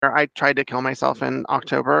I tried to kill myself in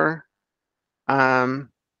October. Um,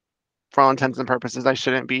 for all intents and purposes, I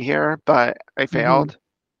shouldn't be here, but I Hmm. failed.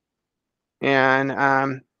 And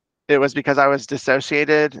it was because I was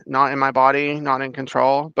dissociated, not in my body, not in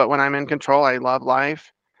control. But when I'm in control, I love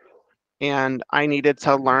life. And I needed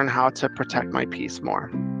to learn how to protect my peace more.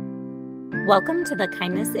 Welcome to the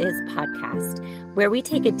Kindness Is podcast, where we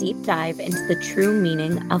take a deep dive into the true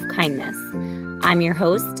meaning of kindness. I'm your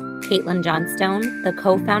host, Caitlin Johnstone, the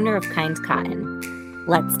co-founder of Kind Cotton.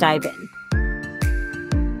 Let's dive in.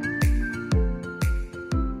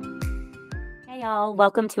 Hey, y'all.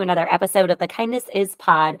 Welcome to another episode of the Kindness Is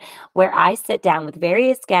pod, where I sit down with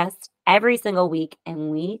various guests every single week and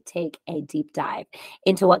we take a deep dive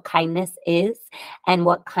into what kindness is and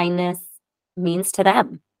what kindness means to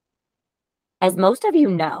them. As most of you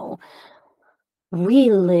know,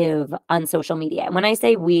 we live on social media. And when I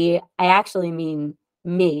say we, I actually mean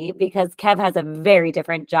me, because Kev has a very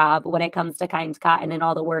different job when it comes to Kind Cotton and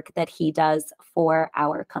all the work that he does for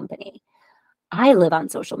our company. I live on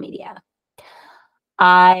social media.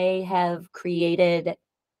 I have created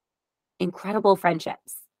incredible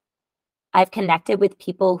friendships. I've connected with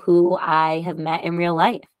people who I have met in real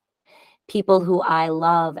life, people who I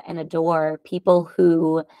love and adore, people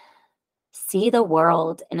who see the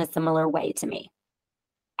world in a similar way to me.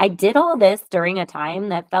 I did all this during a time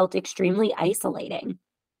that felt extremely isolating,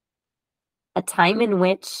 a time in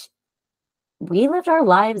which we lived our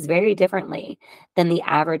lives very differently than the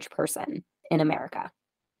average person in America.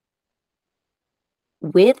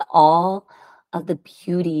 With all of the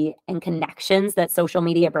beauty and connections that social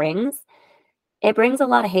media brings, it brings a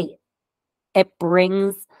lot of hate. It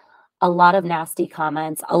brings a lot of nasty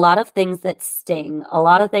comments, a lot of things that sting, a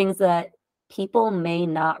lot of things that people may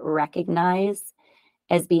not recognize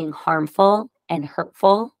as being harmful and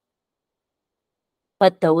hurtful.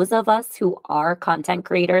 But those of us who are content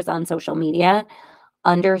creators on social media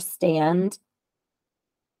understand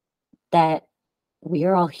that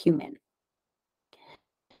we're all human.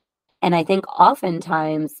 And I think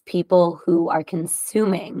oftentimes people who are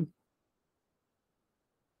consuming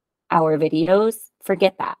our videos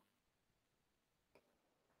forget that.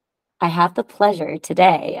 I have the pleasure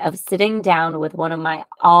today of sitting down with one of my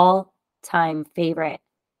all-time favorite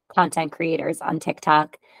content creators on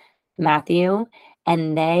TikTok, Mathew,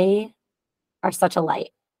 and they are such a light.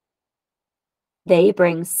 They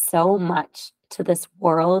bring so much to this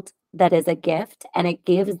world that is a gift, and it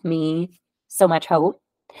gives me so much hope.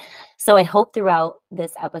 So I hope throughout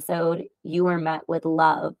this episode, you are met with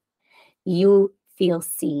love, you feel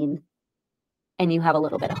seen, and you have a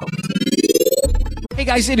little bit of hope too. Hey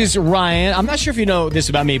guys, it is Ryan. I'm not sure if you know this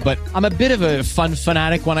about me, but I'm a bit of a fun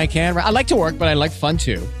fanatic when I can. I like to work, but I like fun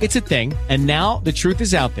too. It's a thing. And now the truth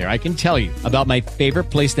is out there. I can tell you about my favorite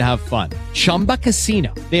place to have fun. Chumba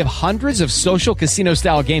Casino. They have hundreds of social casino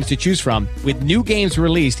style games to choose from with new games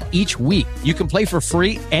released each week. You can play for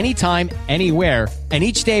free anytime, anywhere. And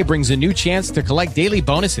each day brings a new chance to collect daily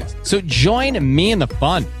bonuses. So join me in the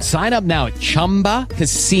fun. Sign up now at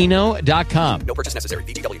ChumbaCasino.com. No purchase necessary.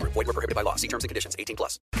 VGW Group. Void where prohibited by law. See terms and conditions.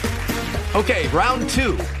 18+. Okay, round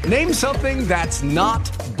two. Name something that's not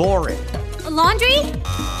boring. A laundry?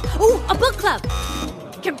 Ooh, a book club.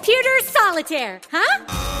 Computer solitaire, huh?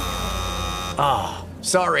 Ah,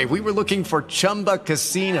 sorry. We were looking for Chumba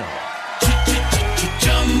Casino.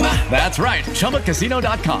 That's right.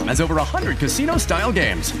 ChumbaCasino.com has over 100 casino-style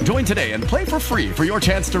games. Join today and play for free for your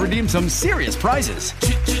chance to redeem some serious prizes.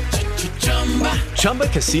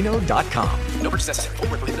 ChumbaCasino.com. No purchase necessary.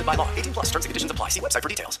 Void where prohibited by law. 18+. Terms and conditions apply. See website for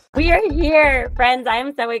details. We are here, friends.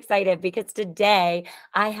 I'm so excited because today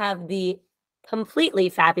I have the completely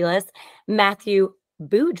fabulous Mathew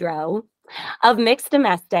Boudreaux of Mixed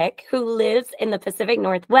Domestic, who lives in the Pacific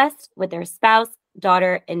Northwest with their spouse,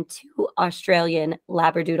 daughter, and 2 Australian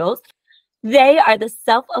Labradoodles. They are the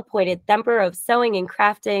self-appointed thumper of sewing and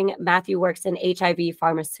crafting. Mathew works in HIV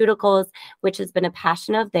pharmaceuticals, which has been a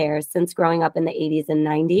passion of theirs since growing up in the 80s and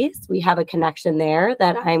 90s. We have a connection there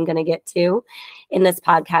that I'm going to get to in this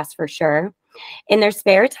podcast for sure. In their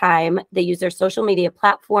spare time, they use their social media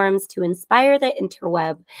platforms to inspire the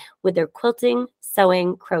interweb with their quilting,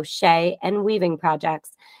 sewing, crochet, and weaving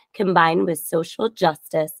projects, combined with social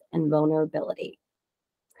justice and vulnerability.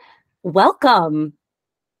 Welcome.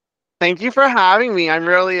 Thank you for having me. I'm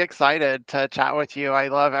really excited to chat with you. I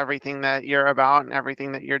love everything that you're about and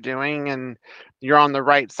everything that you're doing, and you're on the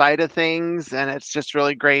right side of things. And it's just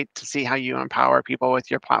really great to see how you empower people with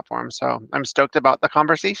your platform. So I'm stoked about the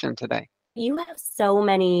conversation today. You have so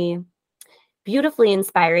many beautifully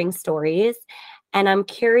inspiring stories, and I'm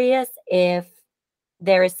curious if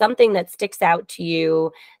there is something that sticks out to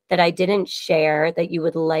you that I didn't share that you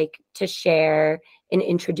would like to share in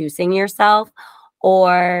introducing yourself,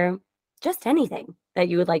 or just anything that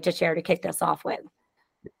you would like to share to kick this off with?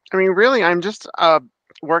 I mean, really, I'm just a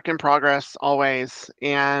work in progress always.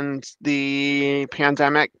 And the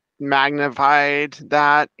pandemic magnified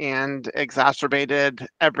that and exacerbated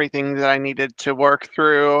everything that I needed to work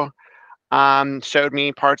through. Showed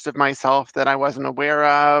me parts of myself that I wasn't aware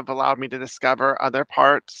of, allowed me to discover other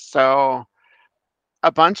parts. So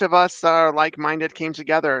a bunch of us that are like-minded came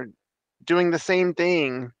together doing the same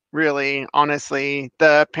thing, really, honestly.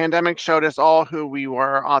 The pandemic showed us all who we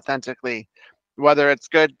were authentically, whether it's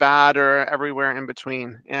good, bad, or everywhere in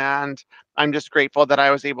between. And I'm just grateful that I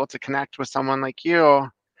was able to connect with someone like you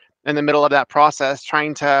in the middle of that process,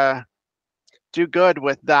 trying to do good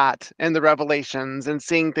with that and the revelations and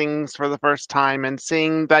seeing things for the first time and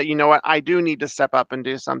seeing that, you know what, I do need to step up and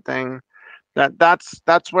do something.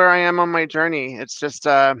 That's where I am on my journey. It's just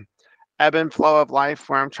a ebb and flow of life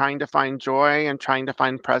where I'm trying to find joy and trying to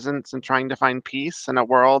find presence and trying to find peace in a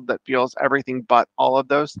world that feels everything but all of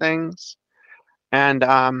those things. And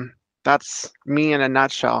that's me in a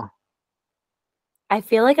nutshell. I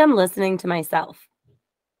feel like I'm listening to myself.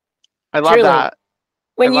 I love Truly. that.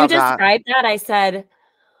 When you love that. described that, I said,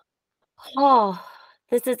 oh,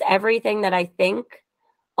 this is everything that I think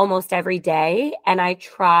almost every day. And I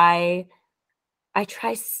try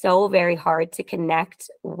so very hard to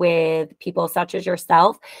connect with people such as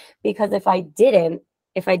yourself, because if I didn't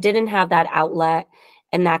have that outlet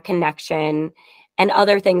and that connection and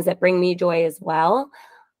other things that bring me joy as well,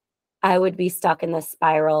 I would be stuck in the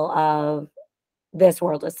spiral of this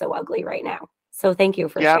world is so ugly right now. So thank you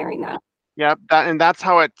for Yep. sharing that. Yep. That's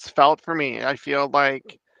how it's felt for me. I feel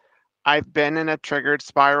like I've been in a triggered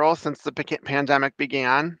spiral since the pandemic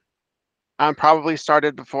began. Probably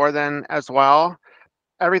started before then as well.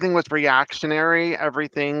 Everything was reactionary.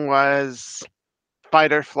 Everything was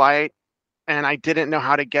fight or flight. And I didn't know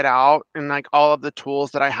how to get out. And like all of the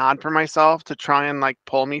tools that I had for myself to try and like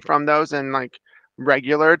pull me from those in like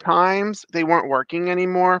regular times, they weren't working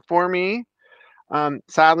anymore for me.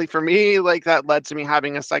 Sadly for me, like that led to me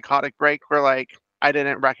having a psychotic break where like I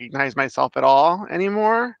didn't recognize myself at all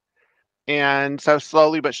anymore. And so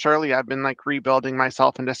slowly but surely, I've been like rebuilding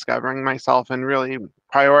myself and discovering myself and really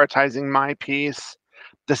prioritizing my peace,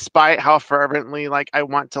 despite how fervently like I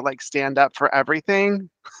want to like stand up for everything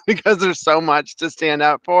because there's so much to stand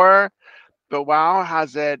up for. But wow,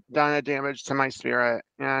 has it done a damage to my spirit?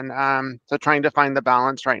 And so trying to find the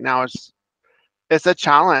balance right now is it's a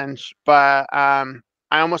challenge, but I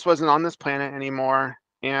almost wasn't on this planet anymore.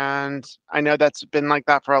 And I know that's been like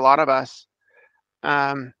that for a lot of us.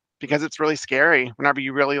 Because it's really scary whenever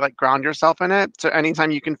you really like ground yourself in it. So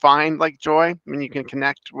anytime you can find like joy, when you can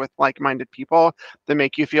connect with like-minded people that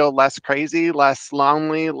make you feel less crazy, less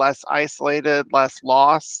lonely, less isolated, less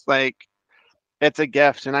lost, like it's a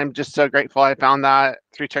gift. And I'm just so grateful I found that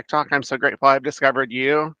through TikTok. I'm so grateful I've discovered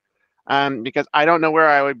you, because I don't know where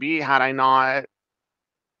I would be had I not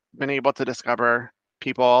been able to discover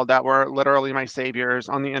people that were literally my saviors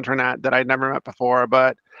on the internet that I'd never met before,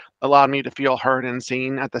 but allowed me to feel heard and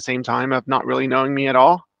seen at the same time of not really knowing me at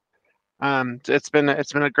all. It's been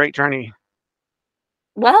a great journey.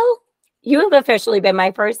 Well, you have officially been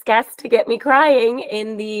my first guest to get me crying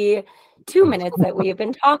in the 2 minutes that we have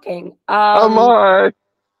been talking. Oh my!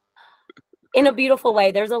 In a beautiful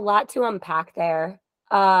way. There's a lot to unpack there.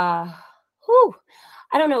 Whew.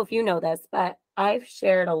 I don't know if you know this, but I've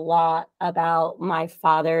shared a lot about my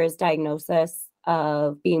father's diagnosis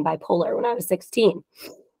of being bipolar when I was 16.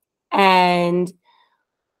 And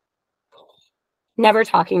never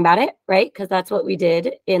talking about it, right? Because that's what we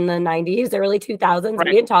did in the 90s, early 2000s. Right.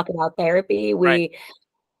 We didn't talk about therapy. We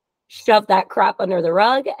shoved that crap under the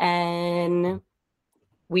rug and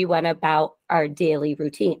we went about our daily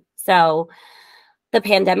routine. So the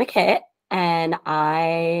pandemic hit and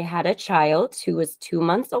I had a child who was 2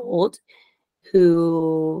 months old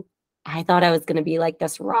who I thought I was going to be like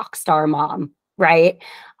this rock star mom, right?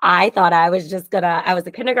 I thought I was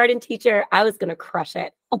a kindergarten teacher. I was going to crush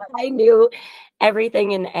it. I knew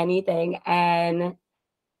everything and anything. And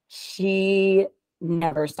she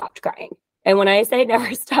never stopped crying. And when I say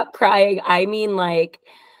never stopped crying, I mean like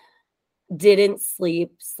didn't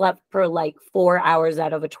sleep, slept for like 4 hours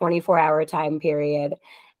out of a 24-hour time period.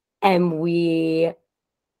 And we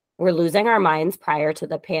were losing our minds prior to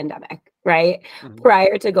the pandemic, right? Mm-hmm.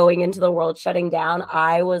 Prior to going into the world shutting down,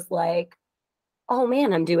 I was like, oh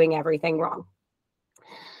man, I'm doing everything wrong.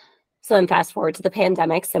 So then fast forward to the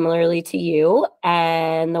pandemic, similarly to you,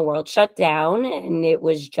 and the world shut down and it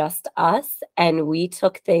was just us. And we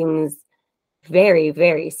took things very,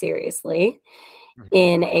 very seriously.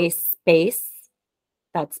 in a space,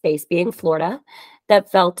 that space being Florida,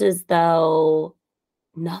 that felt as though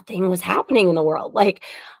nothing was happening in the world. Like,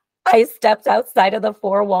 I stepped outside of the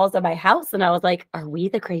four walls of my house and I was like, are we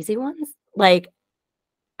the crazy ones? Like,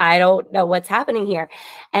 I don't know what's happening here.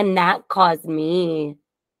 And that caused me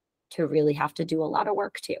to really have to do a lot of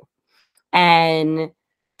work too. And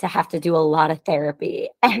to have to do a lot of therapy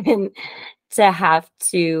and to have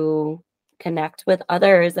to connect with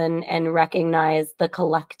others and recognize the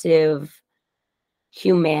collective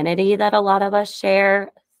humanity that a lot of us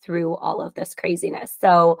share through all of this craziness.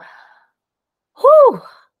 So, whew,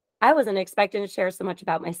 I wasn't expecting to share so much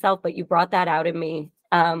about myself, but you brought that out in me.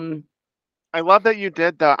 I love that you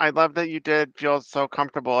did that. I love that you did feel so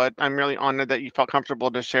comfortable. I'm really honored that you felt comfortable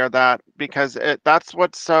to share that because that's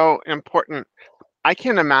what's so important. I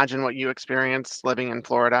can't imagine what you experienced living in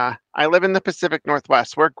Florida. I live in the Pacific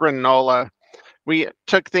Northwest. We're granola. We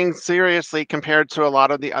took things seriously compared to a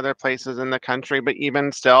lot of the other places in the country, but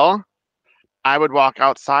even still, I would walk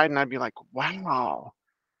outside and I'd be like, wow,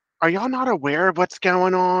 are y'all not aware of what's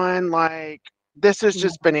going on? Like, this is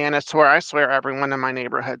just bananas to where I swear everyone in my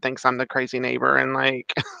neighborhood thinks I'm the crazy neighbor and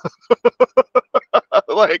like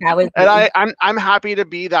like That was and me. I'm happy to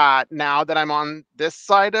be that now that I'm on this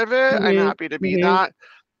side of it. I'm Mhm, happy to be mhm. that.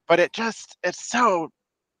 But it's so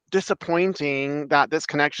disappointing that this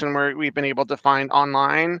connection we've been able to find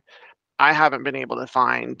online, I haven't been able to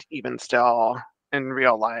find even still in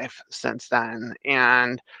real life since then.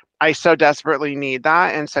 And I so desperately need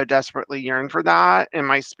that and so desperately yearn for that in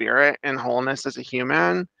my spirit and wholeness as a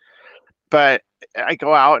human. But I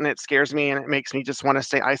go out and it scares me and it makes me just want to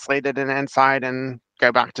stay isolated and inside and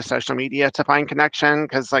go back to social media to find connection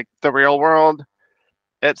because, like, the real world,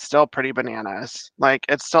 it's still pretty bananas. Like,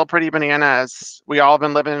 it's still pretty bananas. We all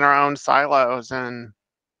been living in our own silos and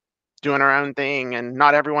doing our own thing, and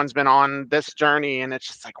not everyone's been on this journey. And it's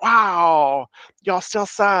just like, wow, y'all still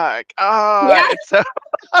suck. Yeah. It's so,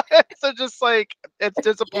 it's so just like, it's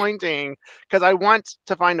disappointing because I want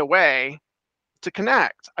to find a way to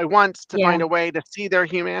connect. I want to Yeah. find a way to see their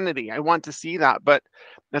humanity. I want to see that, but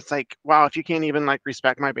it's like, wow, if you can't even like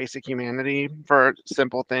respect my basic humanity for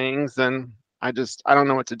simple things, then I don't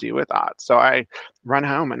know what to do with that. So I run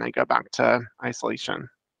home and I go back to isolation.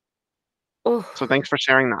 Oof. So thanks for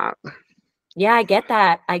sharing that. Yeah, I get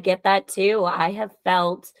that. I get that too. I have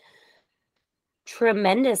felt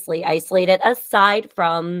tremendously isolated aside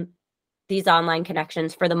from these online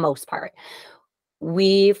connections for the most part.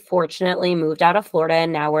 We fortunately moved out of Florida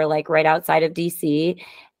and now we're like right outside of DC,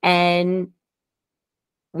 and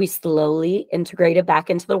we slowly integrated back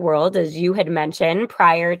into the world, as you had mentioned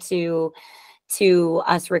prior to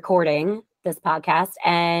us recording this podcast.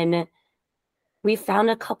 And we found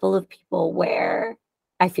a couple of people where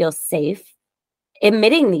I feel safe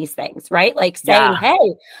admitting these things, right? Like saying, Yeah.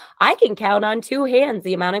 hey, I can count on two hands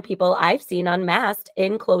the amount of people I've seen unmasked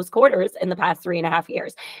in close quarters in the past 3.5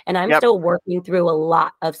 years. And I'm Yep. still working through a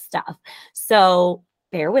lot of stuff. So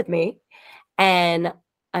bear with me. And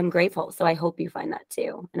I'm grateful. So I hope you find that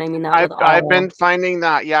too. And I mean that with I've all. been finding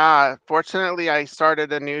that, yeah. Fortunately, I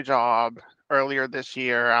started a new job earlier this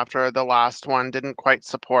year after the last one didn't quite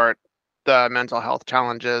support the mental health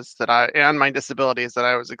challenges that I and my disabilities that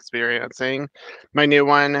I was experiencing. My new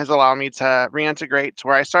one has allowed me to reintegrate to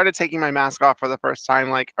where I started taking my mask off for the first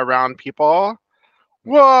time, like around people.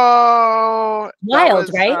 Whoa, that Wild,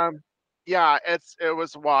 was right? yeah, it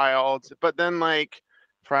was wild. But then like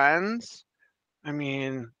friends. I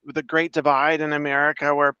mean, with the great divide in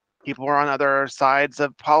America where people were on other sides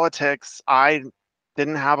of politics, I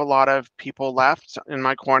didn't have a lot of people left in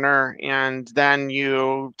my corner. And then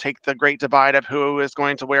you take the great divide of who is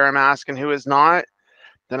going to wear a mask and who is not.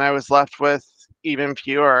 Then I was left with even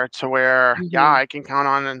fewer to where, yeah, Mhm. I can count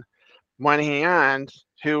on one hand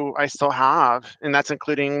who I still have. And that's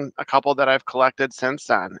including a couple that I've collected since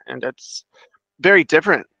then. And it's very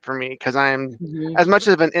different for me because I'm Mhm. as much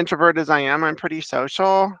of an introvert as I am, I'm pretty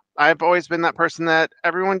social. I've always been that person that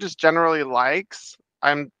everyone just generally likes.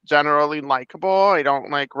 I'm generally likable. I don't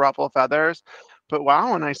like ruffle feathers. But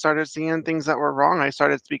wow, when I started seeing things that were wrong, I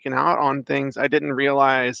started speaking out on things I didn't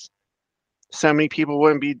realize so many people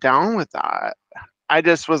wouldn't be down with that. I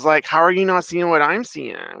just was like, how are you not seeing what I'm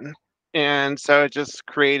seeing? And so it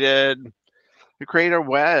created a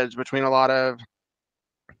wedge between a lot of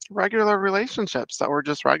regular relationships that were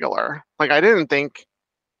just regular. Like, I didn't think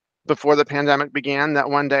before the pandemic began that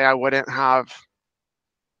one day I wouldn't have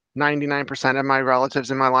 99% of my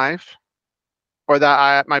relatives in my life, or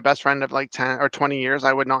that my best friend of like 10 or 20 years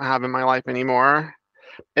I would not have in my life anymore.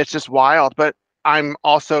 It's just wild, but I'm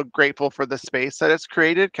also grateful for the space that it's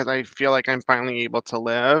created because I feel like I'm finally able to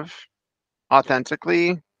live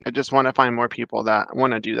authentically. I just want to find more people that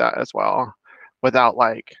want to do that as well without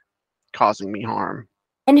like causing me harm.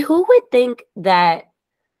 And who would think that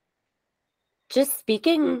just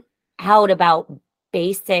speaking out about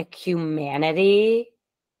basic humanity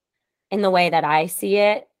in the way that I see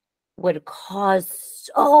it would cause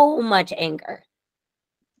so much anger?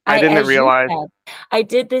 I didn't As you realize. said, I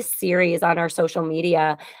did this series on our social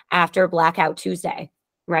media after Blackout Tuesday,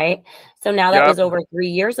 right? So now that Yep. was over 3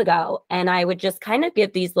 years ago, and I would just kind of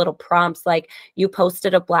give these little prompts like, you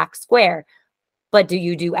posted a black square, but do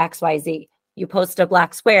you do XYZ? You posted a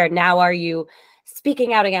black square. Now are you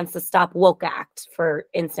speaking out against the Stop Woke Act, for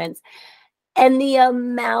instance? And the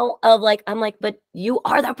amount of like, I'm like, but you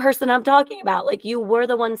are the person I'm talking about. Like, you were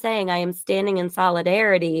the one saying I am standing in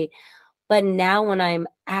solidarity. But now when I'm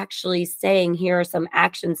actually saying, here are some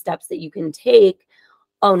action steps that you can take,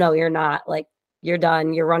 oh no, you're not. Like, you're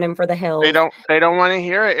done. You're running for the They hills. don't want to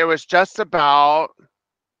hear it. It was just about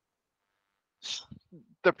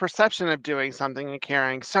the perception of doing something and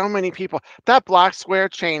caring. So many people, that black square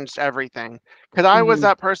changed everything. Because I was Mhm,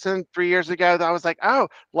 that person 3 years ago that I was like, oh,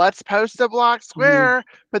 let's post a black mhm, square.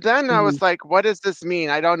 But then I mhm, was like, what does this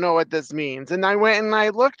mean? I don't know what this means. And I went and I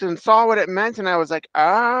looked and saw what it meant. And I was like,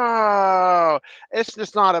 oh, it's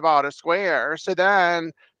just not about a square. So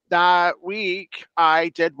then that week I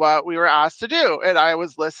did what we were asked to do. And I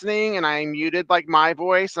was listening and I muted like my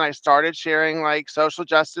voice and I started sharing like social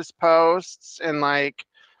justice posts and like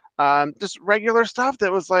just regular stuff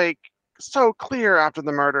that was like so clear after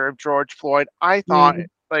the murder of George Floyd. I thought mhm,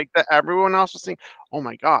 like that everyone else was saying, oh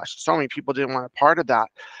my gosh, so many people didn't want a part of that.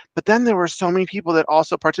 But then there were so many people that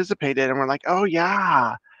also participated and were like, oh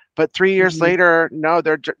yeah. But 3 years mhm, later, no,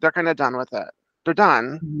 they're kind of done with it. They're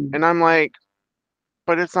done. mhm, And I'm like,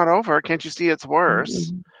 but it's not over. Can't you see it's worse?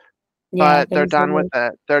 mhm. Yeah, But they're things are done with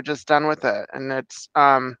it. They're just done with it. And it's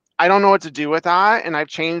I don't know what to do with that. And I've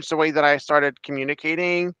changed the way that I started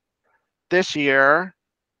communicating this year,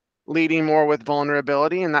 leading more with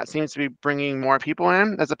vulnerability, and that seems to be bringing more people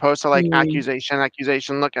in as opposed to like mm, accusation.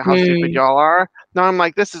 Look at how stupid mm, y'all are. No, I'm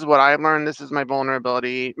like, this is what I've learned. This is my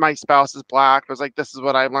vulnerability. My spouse is black. I was like, this is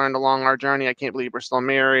what I've learned along our journey. I can't believe we're still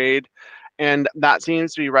married, and that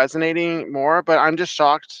seems to be resonating more. But I'm just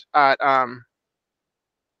shocked at I'm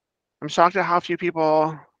shocked at how few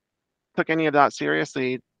people took any of that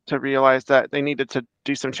seriously to realize that they needed to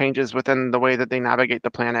do some changes within the way that they navigate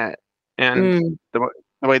the planet and mm. the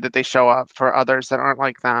way that they show up for others that aren't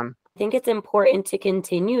like them. I think it's important to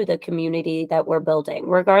continue the community that we're building,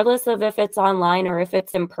 regardless of if it's online or if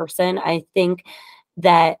it's in person. I think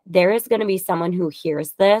that there is going to be someone who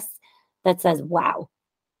hears this that says, wow,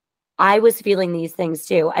 I was feeling these things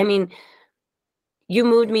too. I mean, you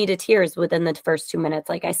moved me to tears within the first 2 minutes,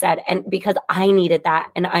 like I said, and because I needed that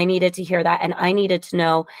and I needed to hear that and I needed to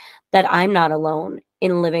know that I'm not alone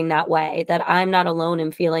in living that way, that I'm not alone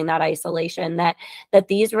in feeling that isolation, that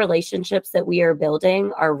these relationships that we are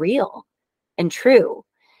building are real and true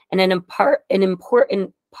and an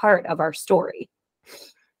important part of our story.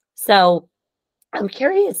 So I'm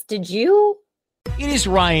curious, did you? It is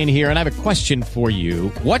Ryan here, and I have a question for you.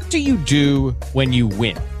 What do you do when you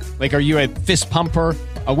win? Like, are you a fist pumper,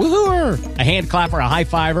 a woohooer, a hand clapper, a high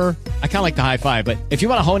fiver? I kind of like the high five, but if you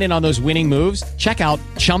want to hone in on those winning moves, check out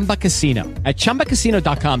Chumba Casino. At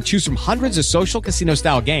ChumbaCasino.com, choose from hundreds of social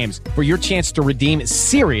casino-style games for your chance to redeem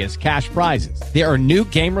serious cash prizes. There are new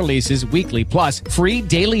game releases weekly, plus free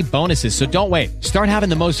daily bonuses. So don't wait. Start having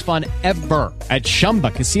the most fun ever at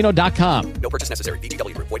ChumbaCasino.com. No purchase necessary.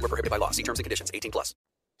 VGW Group. Void were prohibited by law. See terms and conditions. 18 plus.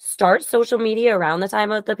 Start social media around the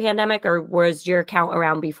time of the pandemic, or was your account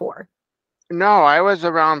around before? No, I was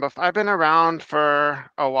around before. I've been around for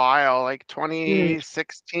a while. Like Mm,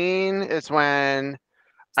 2016 is when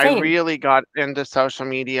I same. really got into social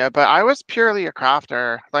media, but I was purely a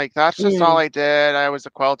crafter. Like that's just all Mm, I did. I was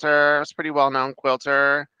a quilter. I was a pretty well-known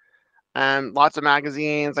quilter. Lots of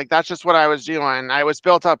magazines. Like that's just what I was doing. I was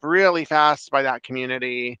built up really fast by that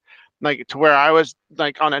community, like to where I was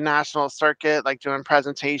like on a national circuit, like doing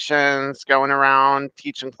presentations, going around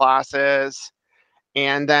teaching classes.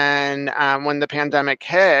 And then when the pandemic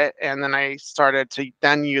hit, and then I started to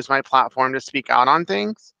then use my platform to speak out on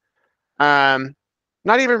things. Um,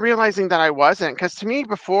 Not even realizing that I wasn't, because to me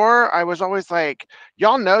before I was always like,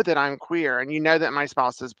 y'all know that I'm queer and you know that my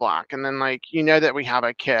spouse is black and then like you know that we have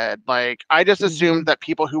a kid. Like I just assumed mhm, that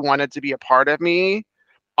people who wanted to be a part of me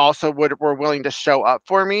also were willing to show up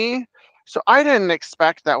for me. So I didn't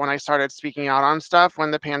expect that when I started speaking out on stuff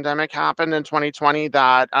when the pandemic happened in 2020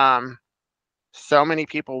 that so many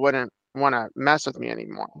people wouldn't want to mess with me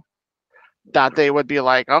anymore. That they would be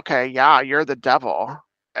like, okay, yeah, you're the devil.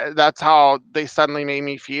 that's how they suddenly made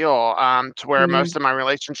me feel, to where Mhm. most of my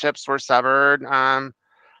relationships were severed. A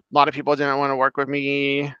lot of people didn't want to work with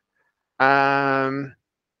me. Um,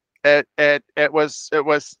 it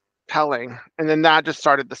was telling, and then that just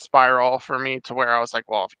started the spiral for me to where I was like,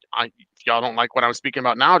 well, if y'all don't like what I'm speaking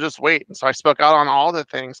about now, just wait. And so I spoke out on all the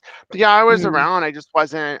things. But yeah, I was Mhm. around. I just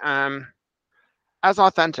wasn't as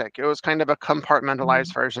authentic. It was kind of a Mhm.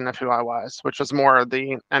 compartmentalized version of who I was, which was more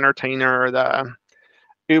the entertainer, the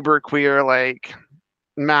uber queer, like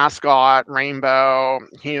mascot, rainbow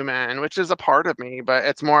human, which is a part of me, but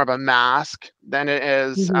it's more of a mask than it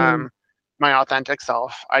is Mhm. my authentic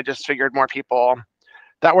self. I just figured more people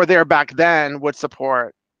that were there back then would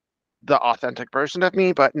support the authentic version of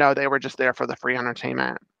me, but no, they were just there for the free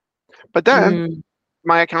entertainment. But then Mm.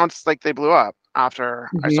 my accounts, like, they blew up after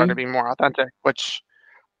I started Mhm. being more authentic, which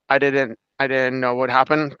I didn't know would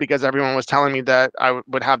happen because everyone was telling me that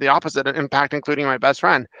would have the opposite impact, including my best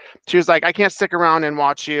friend. She was like, I can't stick around and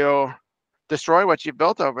watch you destroy what you've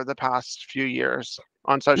built over the past few years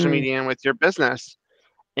on social Mm. media and with your business.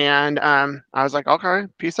 And I was like, okay,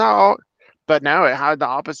 peace out. But no, it had the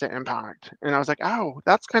opposite impact. And I was like, oh,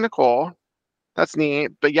 that's kind of cool. That's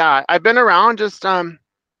neat. But yeah, I've been around, just a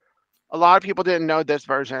lot of people didn't know this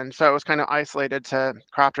version. So it was kind of isolated to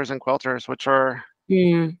crafters and quilters,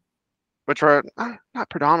 Mm. which were not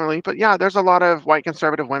predominantly, but yeah, there's a lot of white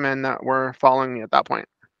conservative women that were following me at that point.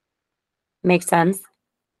 Makes sense.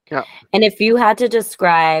 Yeah. And if you had to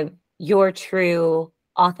describe your true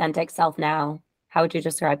authentic self now, how would you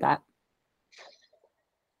describe that?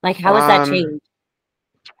 Like, how has that Um, changed?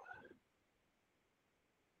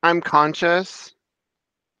 I'm conscious,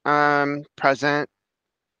 present,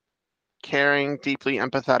 caring, deeply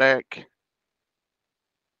empathetic,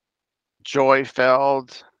 joy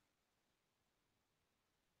filled,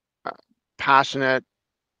 passionate,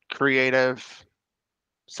 creative,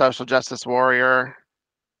 social justice warrior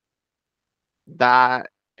that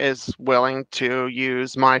is willing to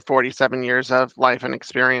use my 47 years of life and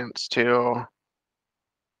experience to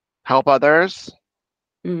help others,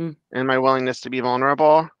 Mm. and my willingness to be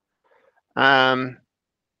vulnerable, um,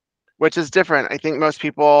 which is different. I think most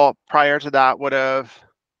people prior to that would have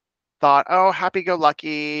thought, oh, happy go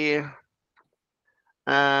lucky,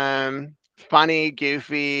 funny,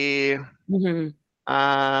 goofy, Mhm.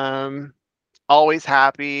 um, always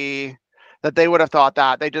happy, that they would have thought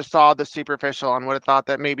that. They just saw the superficial and would have thought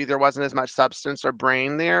that maybe there wasn't as much substance or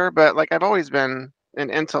brain there. But like, I've always been an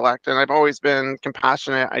intellect and I've always been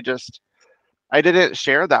compassionate. I didn't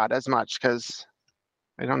share that as much because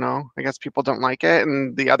I don't know. I guess people don't like it.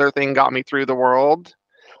 And the other thing got me through the world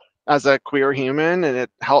as a queer human, and it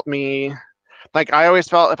helped me. Like, I always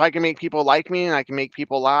felt if I can make people like me and I can make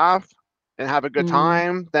people laugh and have a good Mhm.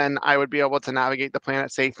 time, then I would be able to navigate the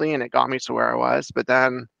planet safely. And it got me to where I was. But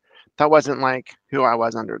then that wasn't like who I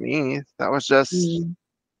was underneath. That was just Mhm.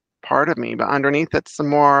 part of me. But underneath, it's some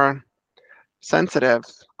more sensitive,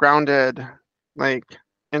 grounded, like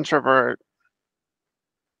introvert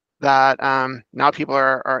that now people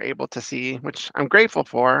are able to see, which I'm grateful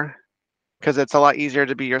for because it's a lot easier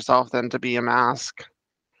to be yourself than to be a mask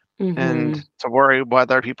and Mhm. to worry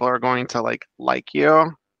whether people are going to like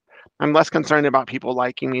you. I'm less concerned about people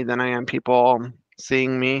liking me than I am people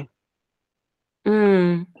seeing me.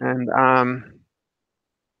 Mm. And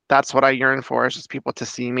that's what I yearn for, is just people to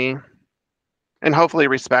see me and hopefully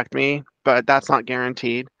respect me, but that's not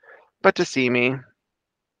guaranteed. But to see me,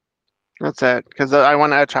 that's it. Because I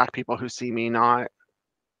want to attract people who see me, not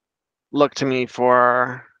look to me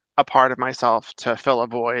for a part of myself to fill a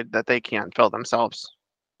void that they can't fill themselves,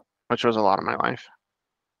 which was a lot of my life.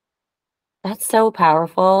 That's so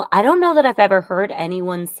powerful. I don't know that I've ever heard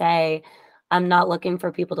anyone say, I'm not looking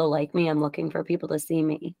for people to like me, I'm looking for people to see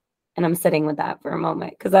me. And I'm sitting with that for a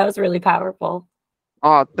moment because that was really powerful.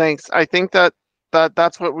 Oh, thanks. I think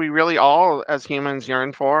that's what we really all as humans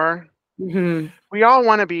yearn for. Mhm. We all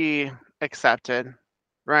want to be accepted,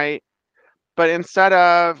 right? But instead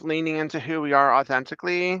of leaning into who we are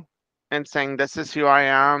authentically and saying, this is who I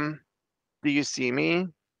am, do you see me?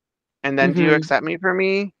 And then do you Mhm. accept me for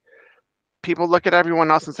me? People look at everyone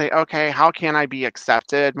else and say, okay, how can I be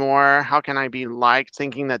accepted more? How can I be liked?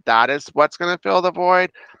 Thinking that that is what's going to fill the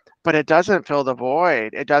void. But it doesn't fill the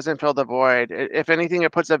void. It doesn't fill the void. If anything,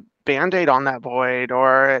 it puts a band-aid on that void,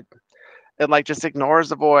 or it like just ignores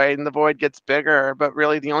the void and the void gets bigger. But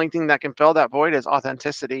really, the only thing that can fill that void is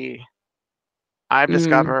authenticity, I've Mm.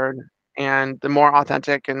 discovered. And the more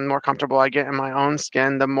authentic and more comfortable I get in my own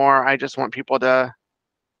skin, the more I just want people to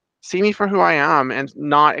see me for who I am and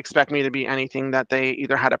not expect me to be anything that they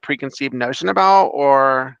either had a preconceived notion about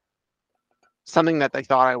or something that they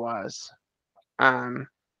thought I was.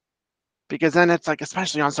 because then it's like,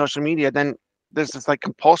 especially on social media, then there's this like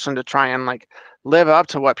compulsion to try and like live up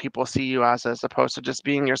to what people see you as opposed to just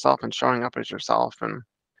being yourself and showing up as yourself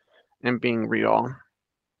and being real.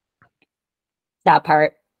 That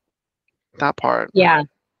part. That part. Yeah,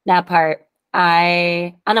 that part.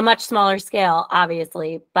 On a much smaller scale,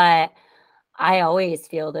 obviously, but I always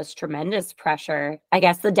feel this tremendous pressure. I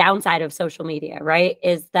guess the downside of social media, right,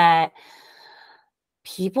 is that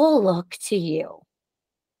people look to you.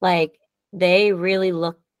 Like, they really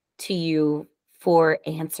look to you for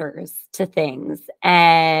answers to things.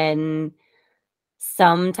 And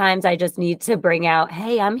sometimes I just need to bring out,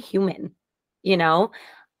 hey, I'm human. You know,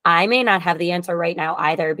 I may not have the answer right now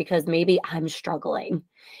either, because maybe I'm struggling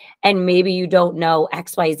and maybe you don't know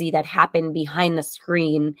XYZ that happened behind the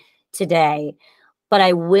screen today, but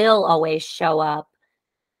I will always show up.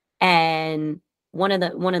 And one of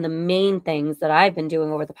the main things that I've been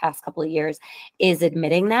doing over the past couple of years is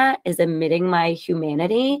admitting my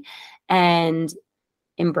humanity and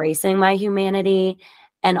embracing my humanity,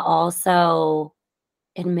 and also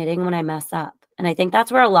admitting when I mess up. And I think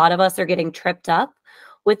that's where a lot of us are getting tripped up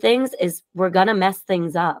with things, is we're going to mess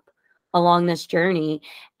things up along this journey.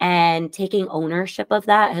 And taking ownership of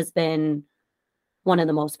that has been one of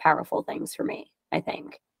the most powerful things for me, I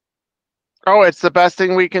think. Oh, it's the best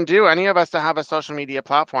thing we can do. Any of us to have a social media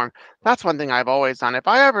platform. That's one thing I've always done. If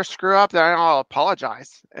I ever screw up, then I'll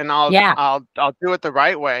apologize and Yeah. I'll do it the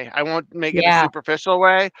right way. I won't make it a Yeah. superficial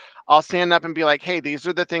way. I'll stand up and be like, hey, these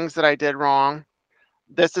are the things that I did wrong.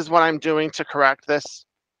 This is what I'm doing to correct this,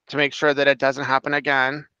 to make sure that it doesn't happen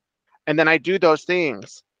again. And then I do those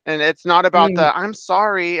things. And it's not about Mm. I'm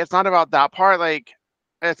sorry. It's not about that part. Like,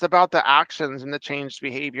 it's about the actions and the changed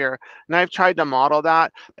behavior. And I've tried to model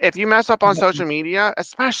that. If you mess up on social media,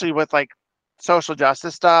 especially with like social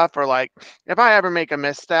justice stuff, or like if I ever make a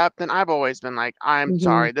misstep, then I've always been like, I'm Mhm.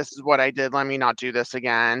 sorry, this is what I did. Let me not do this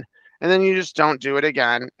again. And then you just don't do it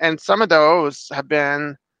again. And some of those have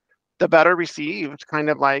been the better received kind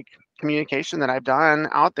of like communication that I've done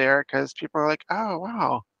out there, because people are like, oh,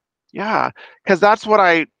 wow. Yeah. Because that's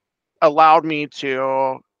what allowed me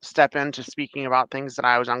to step into speaking about things that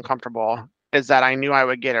I was uncomfortable, is that I knew I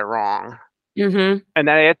would get it wrong, Mhm. and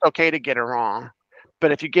that it's okay to get it wrong.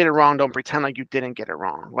 But if you get it wrong, don't pretend like you didn't get it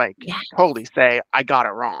wrong. Like, Yeah. totally say, I got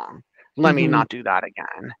it wrong. Let me Mhm. not do that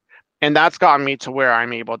again. And that's gotten me to where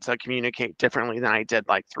I'm able to communicate differently than I did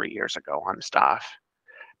like 3 years ago on stuff.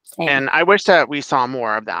 Same. And I wish that we saw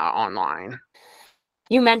more of that online.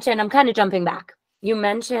 You mentioned, I'm kind of jumping back. You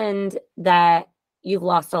mentioned that you've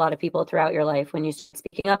lost a lot of people throughout your life when you started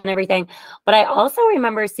speaking up and everything. But I also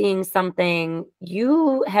remember seeing something.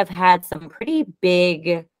 You have had some pretty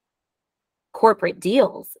big corporate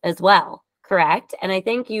deals as well, correct? And I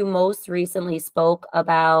think you most recently spoke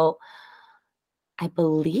about, I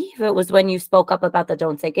believe it was when you spoke up about the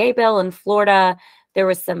Don't Say Gay bill in Florida. There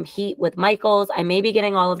was some heat with Michaels. I may be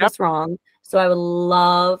getting all of Yep. this wrong. So I would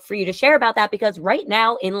love for you to share about that, because right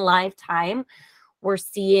now in live time, we're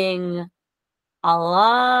seeing a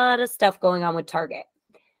lot of stuff going on with Target.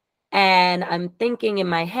 And I'm thinking in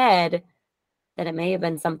my head that it may have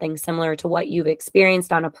been something similar to what you've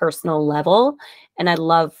experienced on a personal level. And I'd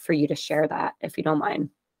love for you to share that, if you don't mind.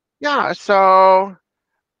 Yeah. So,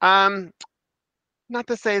 um, not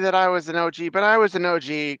to say that I was an OG, but I was an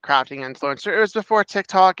OG crafting influencer. It was before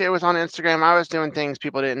TikTok. It was on Instagram. I was doing things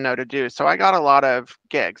people didn't know to do. So I got a lot of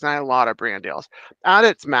gigs and I had a lot of brand deals. At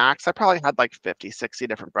its max, I probably had like 50, 60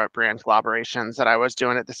 different brand collaborations that I was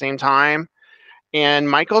doing at the same time. And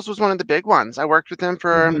Michael's was one of the big ones. I worked with him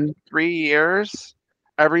for Mhm. 3 years,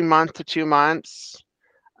 every month to 2 months,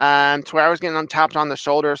 to where I was getting tapped on the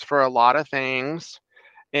shoulders for a lot of things.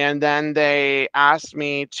 And then they asked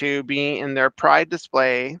me to be in their Pride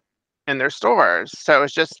display in their stores. So it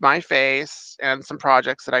was just my face and some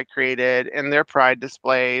projects that I created in their Pride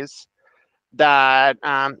displays that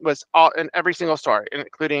was all in every single store,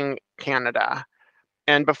 including Canada.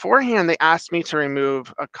 And beforehand, they asked me to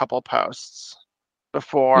remove a couple posts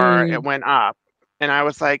before it Mm. went up. And I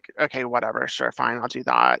was like, okay, whatever, sure, fine, I'll do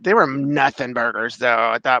that. They were nothing burgers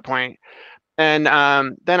though at that point. And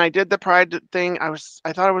then I did the Pride thing.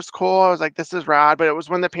 I thought it was cool. I was like, this is rad. But it was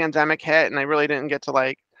when the pandemic hit, and I really didn't get to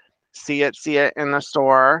like see it in the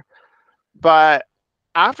store. But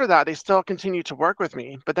after that, they still continued to work with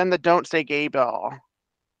me. But then the Don't Say Gay bill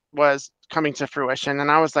was coming to fruition,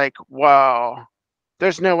 and I was like, whoa,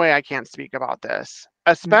 there's no way I can't speak about this,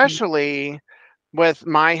 Mhm. especially with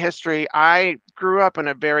my history. I grew up in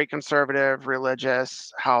a very conservative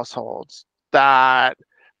religious household that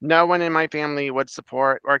no one in my family would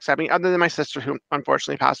support or accept me, other than my sister, who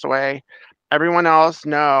unfortunately passed away. everyone else,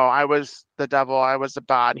 no, I was the devil. I was a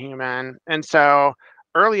bad human. And so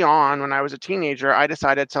early on, when I was a teenager, I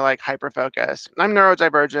decided to like hyper focus. I'm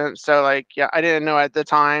neurodivergent. So, like, yeah, I didn't know at the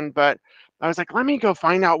time, but I was like, let me go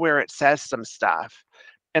find out where it says some stuff.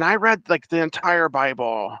 And I read like the entire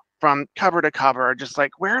Bible from cover to cover, just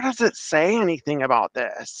like, where does it say anything about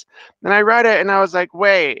this? And I read it and I was like,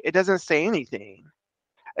 wait, it doesn't say anything.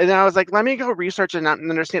 And then I was like, let me go research and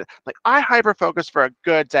understand. Like, I hyper focused for a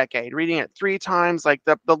good decade, reading it 3 times. Like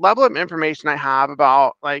the level of information I have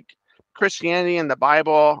about like Christianity and the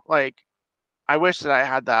Bible, like I wish that I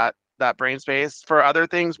had that brain space for other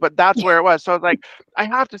things, but that's where it was. So I was like, I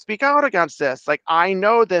have to speak out against this. Like, I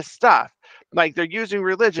know this stuff. Like, they're using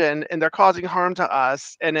religion and they're causing harm to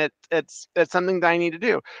us, and it's something that I need to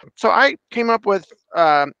do. So I came up with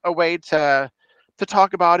a way to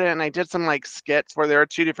talk about it, and I did some like skits where there are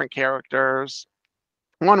 2 different characters.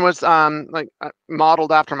 One was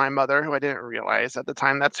modeled after my mother, who I didn't realize at the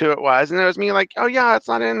time that's who it was, and it was me like, oh yeah, it's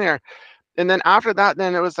not in there. And then after that,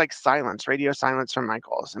 then it was like silence, radio silence from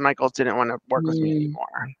Michaels, and Michaels didn't want to work with me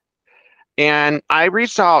anymore. And I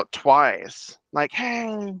reached out twice, like,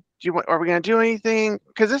 hey, are we gonna do anything?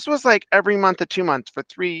 Because this was like every month to 2 months for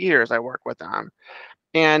 3 years I worked with them,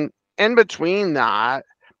 and in between that,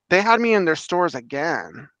 they had me in their stores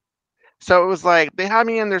again. So it was like they had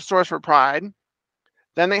me in their stores for Pride.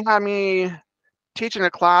 Then they had me teaching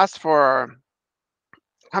a class for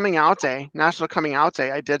Coming Out Day, National Coming Out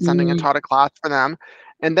Day. I did something and taught a class for them.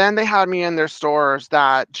 And then they had me in their stores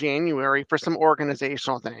that January for some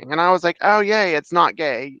organizational thing. And I was like, oh, yay, it's not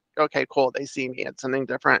gay. Okay, cool. They see me. It's something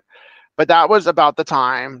different. But that was about the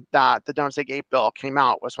time that the Don't Say Gay bill came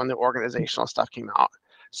out, was when the organizational stuff came out.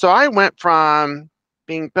 So I went from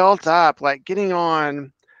being built up, like getting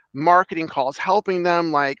on marketing calls, helping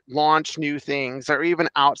them like launch new things, or even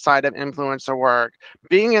outside of influencer work,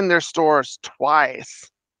 being in their stores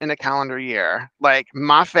twice in a calendar year, like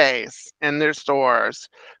my face in their stores,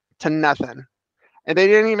 to nothing. And they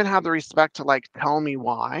didn't even have the respect to like tell me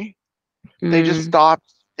why. They just stopped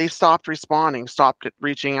responding, stopped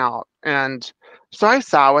reaching out. And so I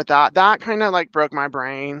sat with that. That kind of like broke my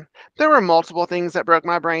brain. There were multiple things that broke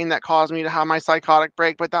my brain that caused me to have my psychotic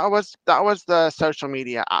break, but that was the social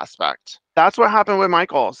media aspect. That's what happened with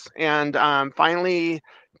Michaels. And finally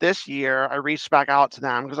this year I reached back out to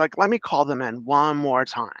them because like, let me call them in one more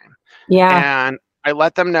time. Yeah. And I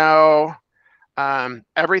let them know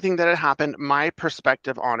everything that had happened, my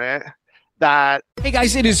perspective on it. That Hey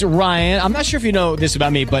guys, it is Ryan. I'm not sure if you know this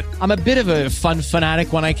about me, but I'm a bit of a fun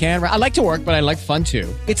fanatic when I can. I like to work, but I like fun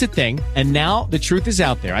too. It's a thing. And now the truth is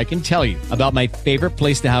out there. I can tell you about my favorite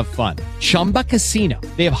place to have fun. Chumba Casino.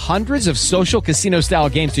 They have hundreds of social casino style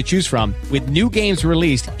games to choose from with new games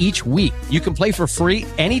released each week. You can play for free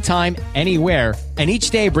anytime, anywhere. And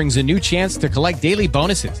each day brings a new chance to collect daily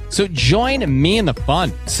bonuses. So join me in the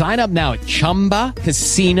fun. Sign up now at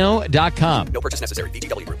ChumbaCasino.com. No purchase necessary.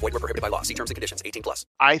 VGW Group. Void where prohibited by law. See terms and conditions. 18+.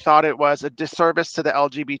 I thought it was a disservice to the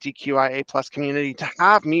LGBTQIA plus community to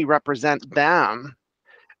have me represent them.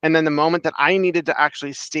 And then the moment that I needed to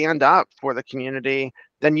actually stand up for the community,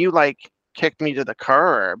 then you like kicked me to the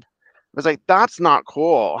curb. I was like, that's not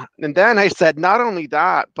cool. And then I said, not only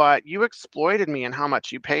that, but you exploited me and how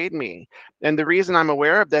much you paid me. And the reason I'm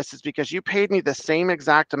aware of this is because you paid me the same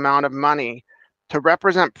exact amount of money to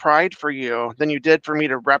represent Pride for you than you did for me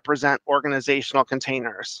to represent organizational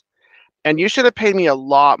containers. And you should have paid me a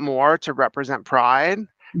lot more to represent Pride,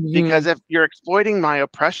 because if you're exploiting my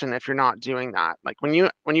oppression, if you're not doing that, like when you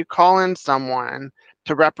call in someone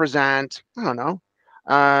to represent, I don't know,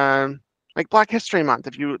 like Black History Month,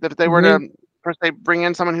 if they were to per se bring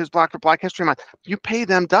in someone who's Black for Black History Month, you pay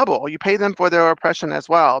them double. You pay them for their oppression as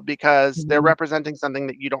well, because they're representing something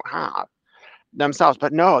that you don't have themselves.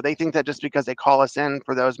 But no, they think that just because they call us in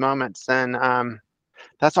for those moments, then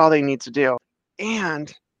that's all they need to do.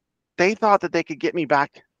 And they thought that they could get me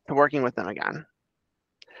back to working with them again.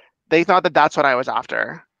 They thought that that's what I was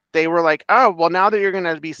after. They were like, oh, well, now that you're going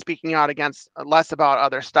to be speaking out against less about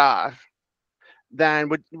other stuff, then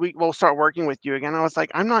we'll start working with you again. I was like,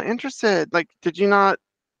 I'm not interested. Like, did you not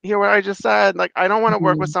hear what I just said? Like, I don't want to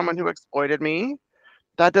work with someone who exploited me.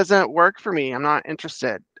 That doesn't work for me. I'm not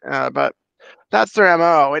interested. But that's their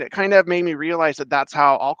MO. It kind of made me realize that that's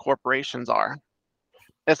how all corporations are.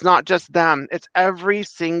 It's not just them. It's every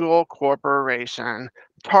single corporation.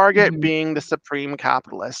 Target being the supreme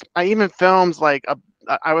capitalist. I even filmed like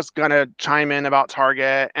I was gonna chime in about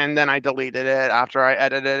Target, and then I deleted it after I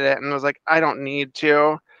edited it and was like, I don't need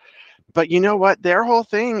to. But you know what? Their whole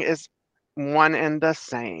thing is one and the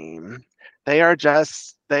same. they are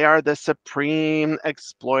the supreme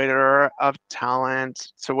exploiter of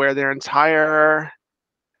talent, to where their entire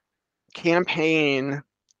campaign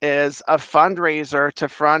is a fundraiser to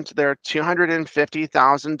front their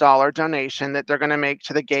 $250,000 donation that they're going to make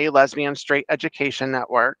to the Gay, Lesbian, Straight Education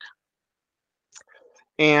Network.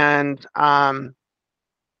 And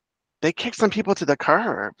they kicked some people to the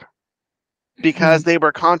curb because they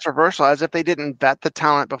were controversial, as if they didn't vet the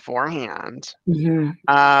talent beforehand. And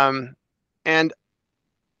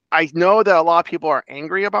I know that a lot of people are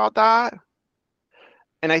angry about that.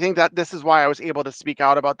 And I think that this is why I was able to speak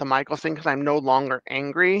out about the Michaels thing, because I'm no longer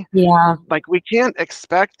angry. Yeah. Like, we can't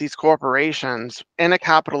expect these corporations in a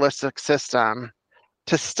capitalistic system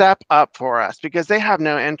to step up for us, because they have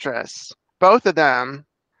no interest. Both of them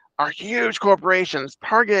are huge corporations.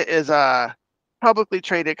 Target is a publicly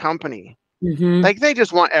traded company. Like, they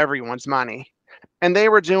just want everyone's money. And they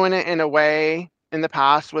were doing it in a way in the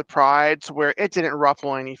past with Pride to where it didn't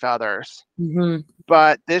ruffle any feathers.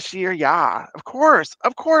 But this year, yeah, of course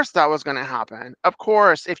that was going to happen. Of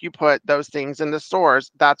course, if you put those things in the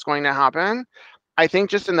stores, that's going to happen. I think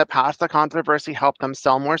just in the past, the controversy helped them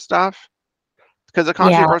sell more stuff, because the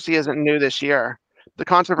controversy isn't new this year. The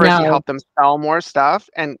controversy helped them sell more stuff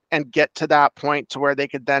and get to that point to where they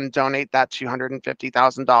could then donate that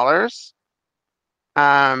 $250,000.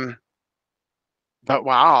 But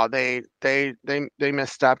wow, they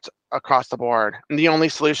misstepped across the board. And the only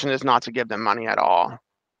solution is not to give them money at all.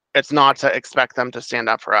 It's not to expect them to stand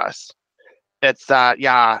up for us. It's there's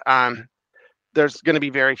going to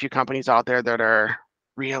be very few companies out there that are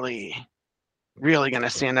really, really going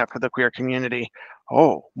to stand up for the queer community.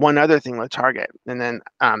 Oh, one other thing with Target, and then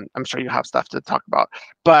I'm sure you have stuff to talk about.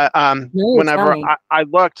 But whenever I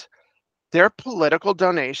looked, their political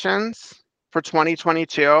donations for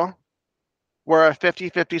 2022 were a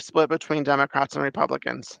 50-50 split between Democrats and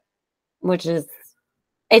Republicans. Which is,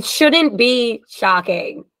 it shouldn't be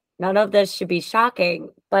shocking. None of this should be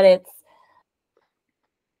shocking, but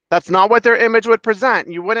that's not what their image would present.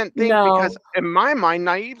 You wouldn't think, because in my mind,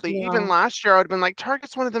 naively, even last year, I would have been like,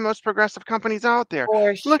 Target's one of the most progressive companies out there.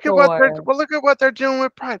 Look at what they're doing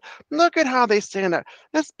with Pride. Look at how they stand up.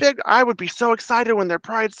 That's big. I would be so excited when their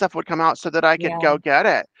Pride stuff would come out so that I could go get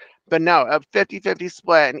it. But no, a 50-50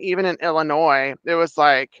 split. And even in Illinois, it was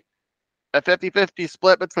like a 50-50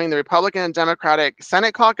 split between the Republican and Democratic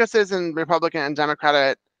Senate caucuses and Republican and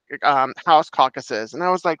Democratic House caucuses. And I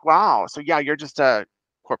was like, wow. So yeah, you're just a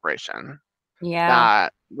corporation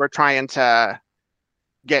that we're trying to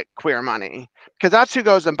get queer money, because that's who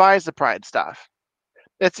goes and buys the Pride stuff.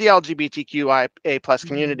 It's the LGBTQIA plus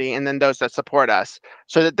community, and then those that support us,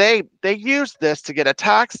 so that they use this to get a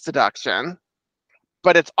tax deduction.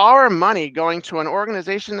 But it's our money going to an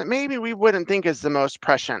organization that maybe we wouldn't think is the most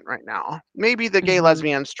prescient right now. Maybe the Gay,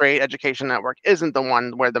 Lesbian, Straight Education Network isn't the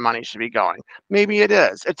one where the money should be going. Maybe it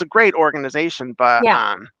is. It's a great organization, but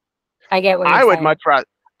I get what you're saying.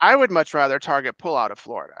 I would much rather Target pull out of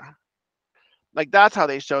Florida. Like, that's how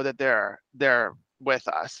they show that they're with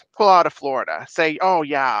us. Pull out of Florida. Say, oh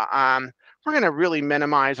yeah, we're going to really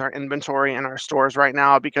minimize our inventory in our stores right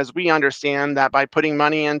now, because we understand that by putting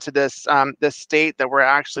money into this state, that we're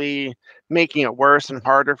actually making it worse and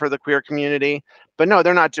harder for the queer community. But no,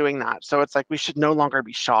 they're not doing that. So it's like, we should no longer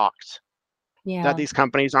be shocked that these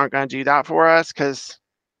companies aren't going to do that for us, because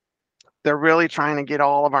they're really trying to get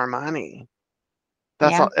all of our money.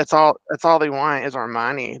 It's all they want is our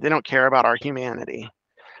money. They don't care about our humanity.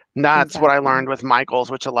 And that's what I learned with Michaels,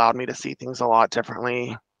 which allowed me to see things a lot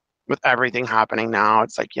differently with everything happening now.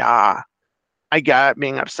 It's like, yeah, I get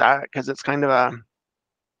being upset, because it's kind of a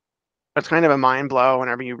mind blow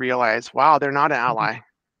whenever you realize, wow, they're not an ally.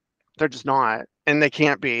 They're just not, and they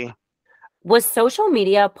can't be. Was social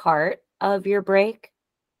media part of your break?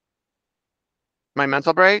 My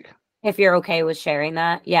mental break? If you're okay with sharing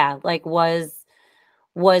that. Yeah, like was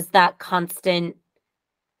that constant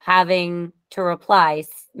having to reply,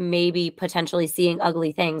 maybe potentially seeing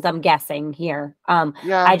ugly things? I'm guessing here.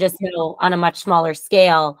 I just know on a much smaller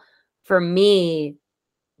scale, for me,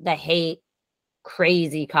 the hate,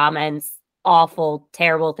 crazy comments, awful,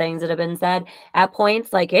 terrible things that have been said at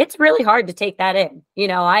points, like, it's really hard to take that in. You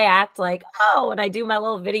know, I act like, oh, and I do my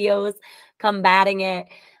little videos combating it.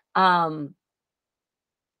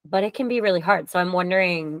 But it can be really hard. So I'm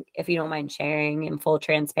wondering if you don't mind sharing in full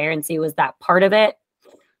transparency, was that part of it?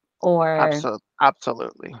 Or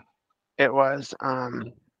absolutely. It was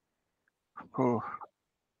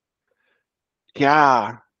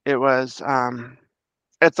yeah, it was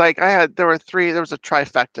it's like there was a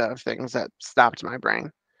trifecta of things that snapped my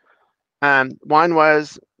brain. One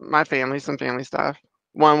was my family, some family stuff.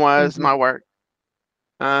 One was my work.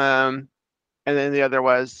 and then the other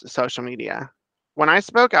was social media. When I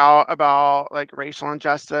spoke out about like racial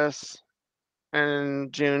injustice in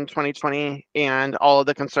June 2020 and all of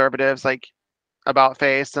the conservatives like about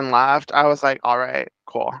face and left, I was like, all right,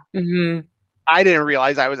 cool. Mm-hmm. I didn't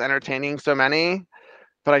realize I was entertaining so many,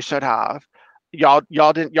 but I should have. Y'all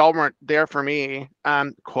weren't there for me.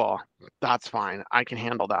 Cool. That's fine. I can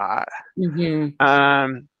handle that.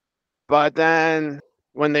 Mm-hmm. But then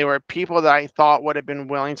when they were people that I thought would have been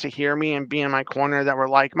willing to hear me and be in my corner that were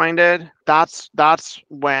like-minded, that's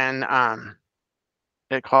when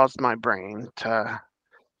it caused my brain to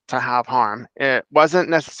have harm. It wasn't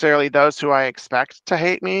necessarily those who I expect to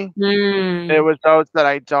hate me. It Mm. was those that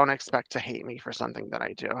I don't expect to hate me for something that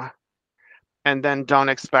I do. And then don't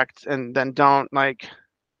like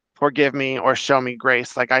forgive me or show me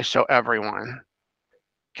grace like I show everyone.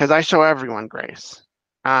 Because I show everyone grace.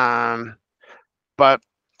 But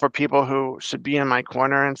for people who should be in my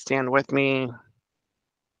corner and stand with me,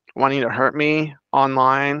 wanting to hurt me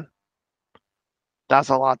online, that's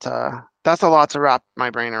a lot to wrap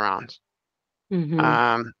my brain around.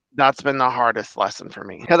 Mm-hmm. That's been the hardest lesson for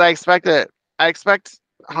me because I expect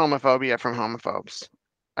homophobia from homophobes.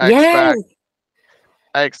 I Yes.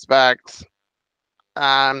 expect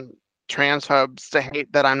transphobes to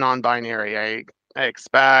hate that I'm non-binary. I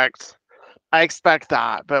expect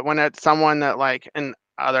that, but when it's someone that like in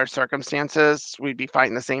other circumstances we'd be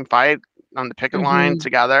fighting the same fight on the picket line Mm-hmm.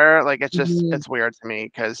 together, like Mm-hmm. it's weird to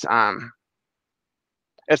me because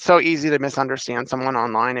it's so easy to misunderstand someone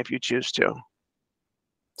online if you choose to.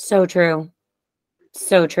 So true.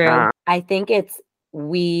 So true. Uh, I think it's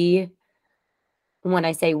we, when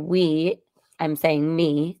I say we, I'm saying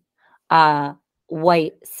me,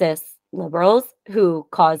 white cis liberals who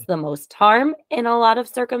cause the most harm in a lot of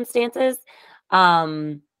circumstances,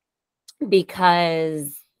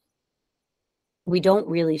 because we don't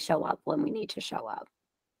really show up when we need to show up.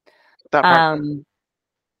 that part.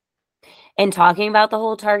 And talking about the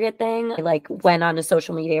whole Target thing, I like went onto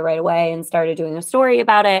social media right away and started doing a story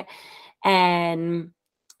about it. And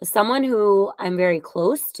someone who I'm very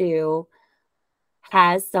close to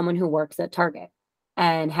has someone who works at Target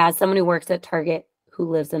and has someone who works at Target who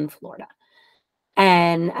lives in Florida.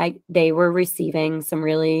 And they were receiving some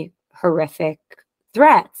really horrific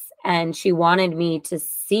threats. And she wanted me to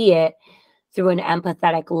see it through an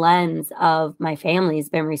empathetic lens of my family's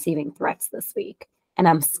been receiving threats this week. And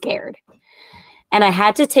I'm scared. And I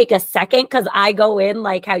had to take a second because I go in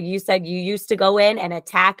like how you said you used to go in and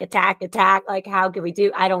attack. Like, how can we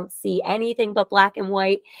do? I don't see anything but black and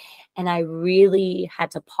white. And I really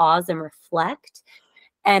had to pause and reflect.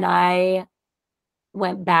 And I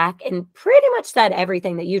went back and pretty much said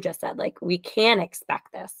everything that you just said. Like, we can't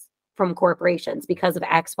expect this from corporations because of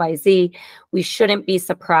XYZ. We shouldn't be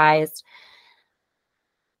surprised.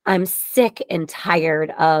 I'm sick and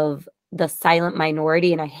tired of the silent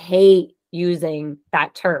minority, and I hate using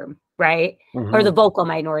that term, right? Mm-hmm. Or the vocal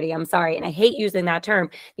minority, I'm sorry. And I hate using that term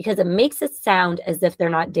because it makes it sound as if they're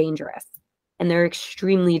not dangerous, and they're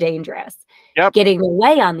extremely dangerous. Yep. Getting their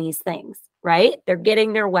way on these things, right? They're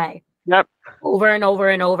getting their way. Yep. Over and over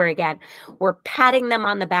and over again. We're patting them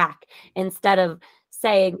on the back instead of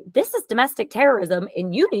saying, this is domestic terrorism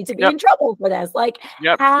and you need to be in trouble for this. Like,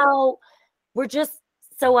 how we're just,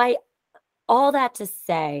 all that to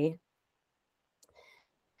say,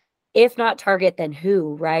 if not Target, then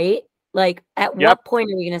who, right? Like, at what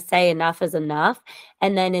point are we going to say enough is enough?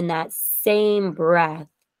 And then in that same breath,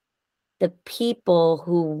 the people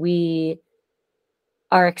who we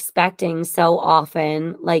are expecting so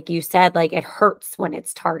often, like you said, like it hurts when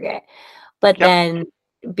it's Target. But then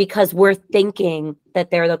because we're thinking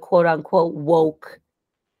that they're the quote unquote woke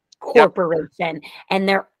corporation and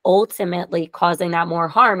they're ultimately causing that more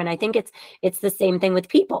harm. And I think it's the same thing with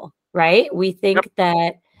people, right? We think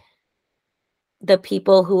that the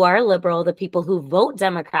people who are liberal, the people who vote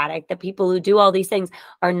Democratic, the people who do all these things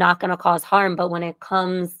are not going to cause harm. But when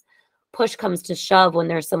push comes to shove, when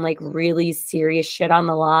there's some like really serious shit on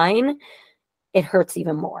the line, it hurts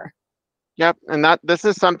even more. Yep. And this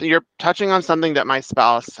is something you're touching on, something that my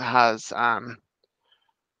spouse has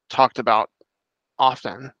talked about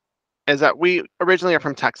often, is that we originally are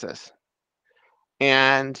from Texas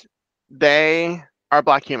and they are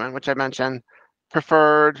Black human, which I mentioned,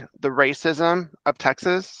 preferred the racism of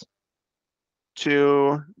Texas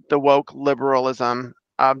to the woke liberalism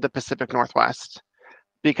of the Pacific Northwest,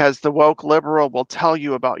 because the woke liberal will tell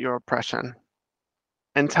you about your oppression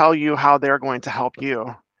and tell you how they're going to help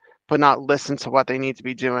you, but not listen to what they need to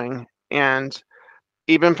be doing. And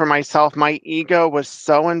even for myself, my ego was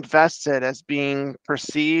so invested as being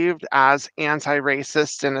perceived as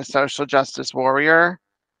anti-racist and a social justice warrior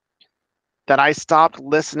that I stopped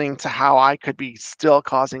listening to how I could be still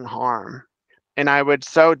causing harm. And I would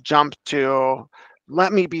so jump to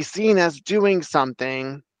let me be seen as doing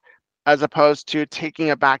something as opposed to taking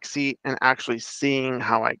a back seat and actually seeing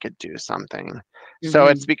how I could do something. So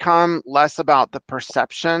it's become less about the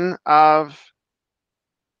perception of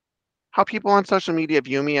how people on social media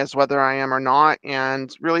view me as whether I am or not,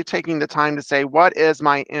 and really taking the time to say, what is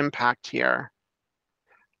my impact here?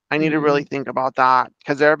 I need to really think about that,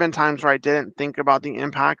 because there have been times where I didn't think about the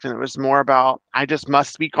impact, and it was more about, I just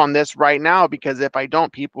must speak on this right now, because if I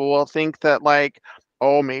don't, people will think that like,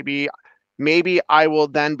 oh, maybe I will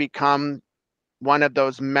then become one of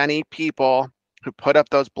those many people who put up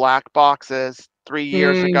those black boxes 3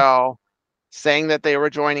 years ago saying that they were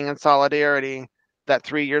joining in solidarity, that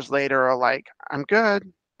 3 years later are like, I'm good,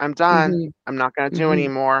 I'm done, I'm not going to do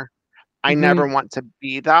anymore. I never want to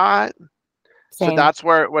be that. So Same. that's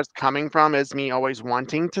where it was coming from, is me always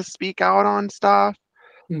wanting to speak out on stuff.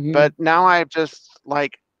 But now I've just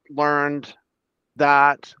like learned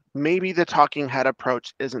that maybe the talking head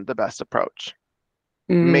approach isn't the best approach.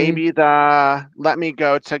 Maybe the let me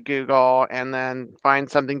go to Google and then find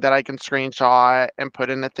something that I can screenshot and put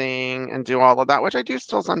in a thing and do all of that, which I do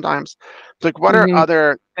still sometimes. It's like, what are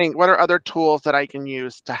other tools that I can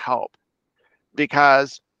use to help?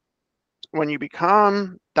 Because when you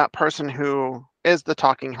become that person who is the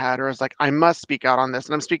talking head, or is like, I must speak out on this,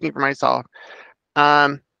 and I'm speaking for myself.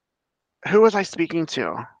 Who was I speaking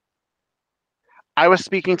to? I was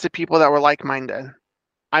speaking to people that were like-minded.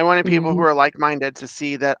 I wanted people who are like-minded to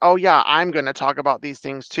see that, oh yeah, I'm going to talk about these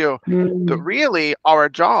things too. But really, our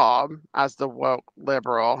job as the woke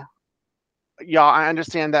liberal, y'all, I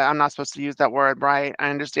understand that I'm not supposed to use that word, right? I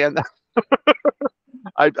understand that.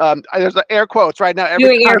 There's the air quotes right now. Every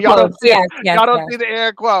Doing time air y'all don't quotes. see it, Yes, y'all don't yes. see the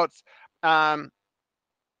air quotes.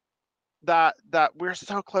 That we're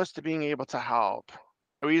so close to being able to help.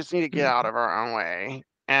 We just need to get out of our own way.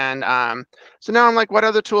 And so now I'm like, what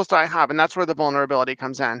other tools do I have? And that's where the vulnerability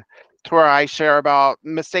comes in, to where I share about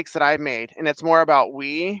mistakes that I've made. And it's more about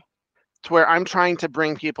to where I'm trying to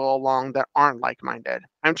bring people along that aren't like-minded.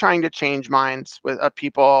 I'm trying to change minds of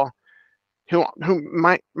people who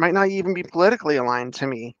might not even be politically aligned to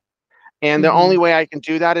me. And the only way I can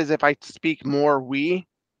do that is if I speak more we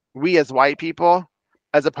as white people,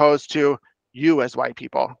 as opposed to you as white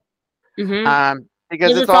people. Because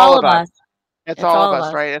Because it's it's all all of of us. us. It's It's all of all of us,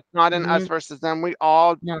 us. right? It's not an us versus them. We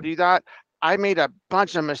all No. do that. I made a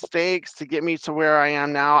bunch of mistakes to get me to where I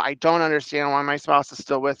am now. I don't understand why my spouse is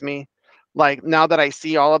still with me. Like, now that I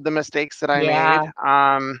see all of the mistakes that I made, Yeah.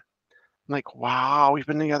 I'm like, wow, we've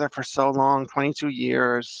been together for so long, 22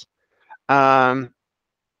 years. And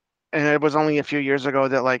it was only a few years ago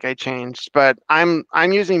that like I changed, but I'm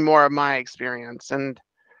using more of my experience and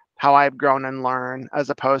how I've grown and learned, as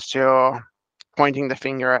opposed to pointing the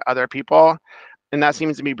finger at other people. And that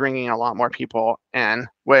seems to be bringing a lot more people in,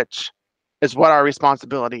 which is what our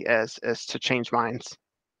responsibility is to change minds,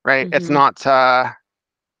 right? It's not to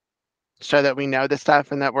show that we know this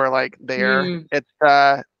stuff and that we're like there. It's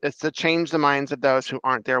to change the minds of those who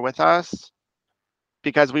aren't there with us,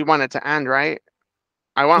 because we want it to end, right?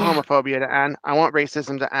 I want Yeah. homophobia to end. I want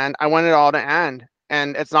racism to end. I want it all to end.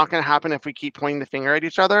 And it's not going to happen if we keep pointing the finger at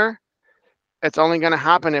each other. It's only going to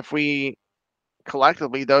happen if we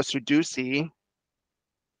collectively, those who do see,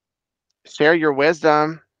 share your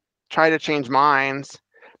wisdom, try to change minds,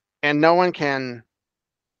 and no one can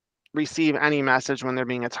receive any message when they're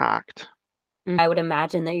being attacked. I would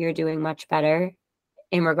imagine that you're doing much better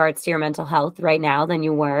in regards to your mental health right now than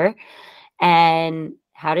you were. And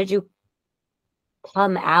how did you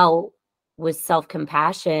come out with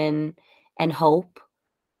self-compassion and hope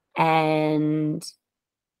and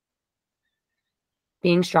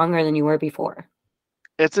being stronger than you were before?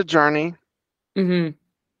 It's a journey. Mm-hmm.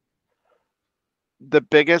 The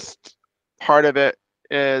biggest part of it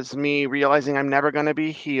is me realizing I'm never going to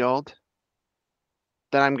be healed,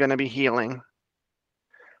 that I'm going to be healing.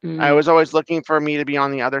 I was always looking for me to be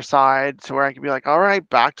on the other side, to where I could be like, all right,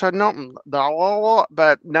 back to no,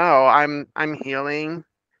 but no, I'm healing.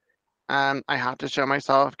 I have to show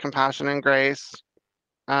myself compassion and grace.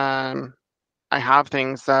 I have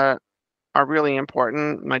things that are really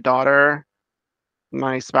important. My daughter,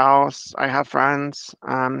 my spouse, I have friends.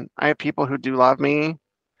 I have people who do love me.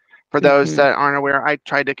 For those that aren't aware, I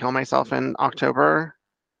tried to kill myself in October.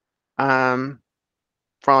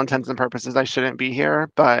 For all intents and purposes, I shouldn't be here,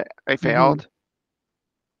 but I failed.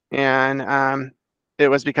 And it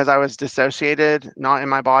was because I was dissociated, not in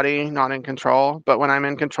my body, not in control. But when I'm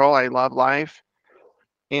in control, I love life.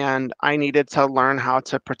 And I needed to learn how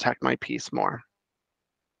to protect my peace more.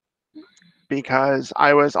 because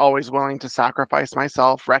I was always willing to sacrifice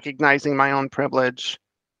myself, recognizing my own privilege.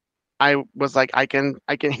 I was like, I can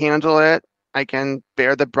handle it. I can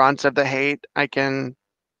bear the brunt of the hate. I can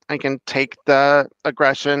take the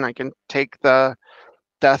aggression. I can take the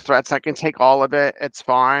death threats. I can take all of it. It's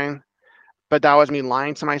fine. But that was me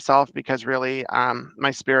lying to myself because really,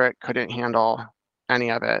 my spirit couldn't handle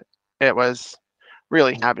any of it. It was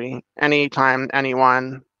really heavy. Anytime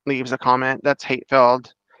anyone leaves a comment that's hate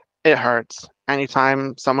filled, it hurts.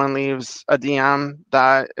 Anytime someone leaves a DM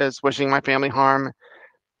that is wishing my family harm,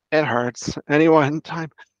 it hurts. Anyone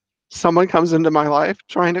time someone comes into my life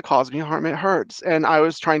trying to cause me harm, it hurts. And I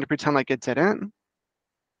was trying to pretend like it didn't.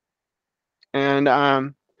 And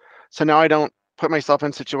so now I don't put myself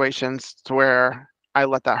in situations to where I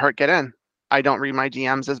let that hurt get in. I don't read my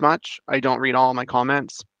DMs as much. I don't read all my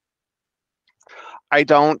comments. I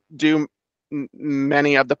don't do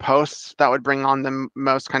many of the posts that would bring on the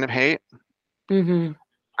most kind of hate. Mm-hmm.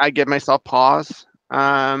 I give myself pause.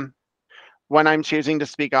 When I'm choosing to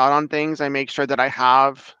speak out on things, I make sure that I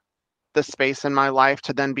have the space in my life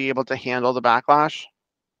to then be able to handle the backlash,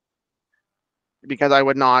 because I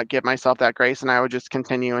would not give myself that grace and I would just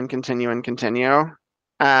continue and continue and continue.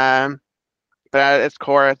 But at its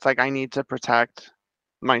core, it's like I need to protect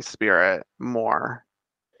my spirit more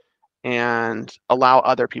and allow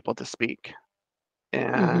other people to speak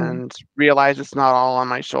and realize it's not all on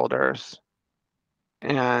my shoulders,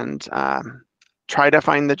 and try to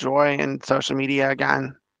find the joy in social media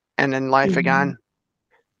again and in life again,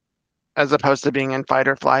 as opposed to being in fight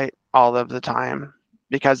or flight all of the time,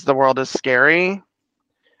 because the world is scary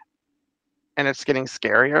and it's getting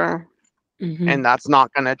scarier, and that's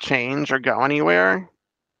not going to change or go anywhere.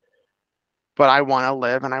 But I want to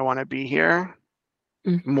live and I want to be here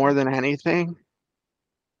more than anything.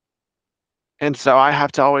 And so I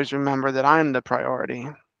have to always remember that I'm the priority.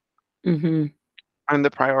 I'm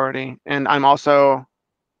the priority. And I'm also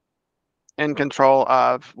in control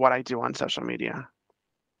of what I do on social media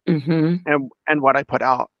and what I put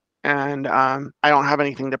out. And I don't have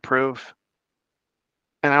anything to prove,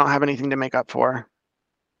 and I don't have anything to make up for.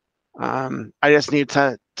 I just need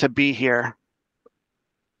to be here.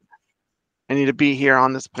 I need to be here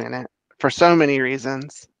on this planet for so many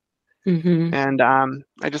reasons. And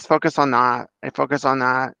I just focus on that. I focus on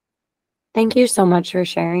that. Thank you so much for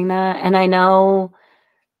sharing that. And I know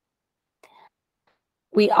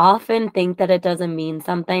we often think that it doesn't mean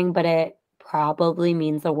something, but it probably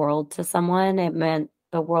means the world to someone. It meant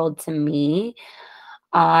the world to me.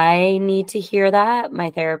 I need to hear that. My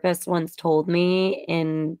therapist once told me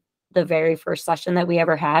in the very first session that we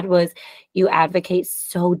ever had was, you advocate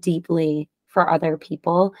so deeply for other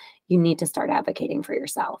people, you need to start advocating for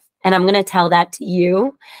yourself. And I'm going to tell that to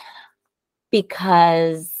you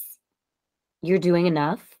because you're doing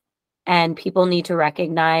enough, and people need to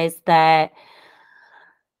recognize that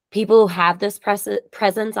people who have this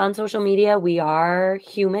presence on social media, we are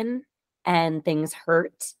human and things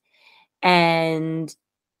hurt. And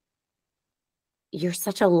you're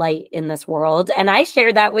such a light in this world. And I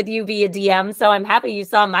shared that with you via DM. So I'm happy you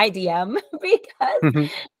saw my DM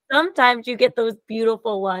because sometimes you get those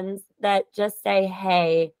beautiful ones that just say,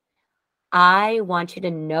 hey, I want you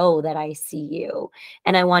to know that I see you.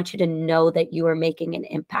 And I want you to know that you are making an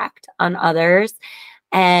impact on others.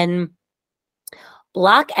 And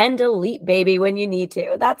block and delete, baby, when you need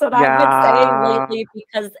to. That's what I've been saying lately,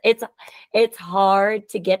 because it's hard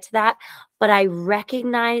to get to that. But I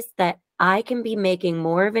recognize that I can be making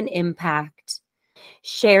more of an impact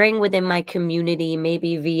sharing within my community,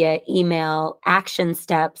 maybe via email, action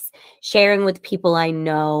steps, sharing with people I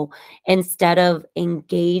know, instead of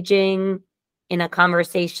engaging in a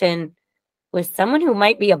conversation with someone who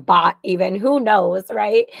might be a bot even, who knows,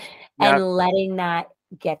 right? And letting that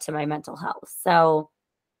get to my mental health. So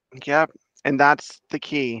and that's the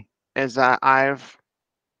key, is that I've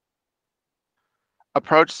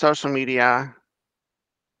approached social media,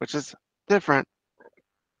 which is different,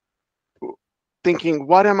 thinking,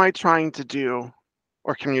 what am I trying to do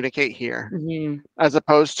or communicate here, as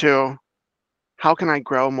opposed to, how can I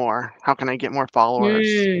grow more? How can I get more followers?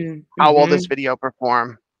 How will this video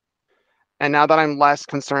perform? And now that I'm less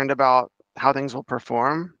concerned about how things will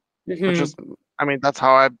perform, which is, I mean, that's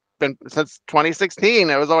how I've been since 2016.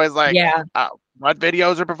 It was always like, what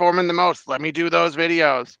videos are performing the most? Let me do those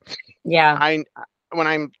videos. When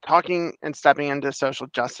I'm talking and stepping into social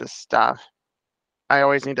justice stuff, I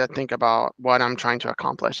always need to think about what I'm trying to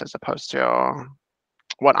accomplish as opposed to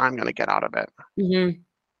what I'm going to get out of it.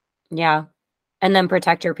 Yeah. And then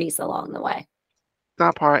protect your peace along the way.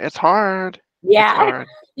 That part, it's hard. Yeah. It's hard.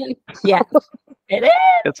 Yeah, it is.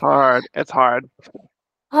 It's hard. It's hard.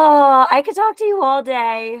 Oh, I could talk to you all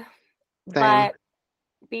day, Same. but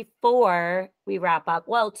before we wrap up,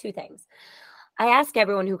 well, two things. I ask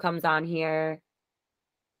everyone who comes on here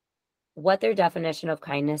what their definition of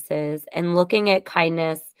kindness is, and looking at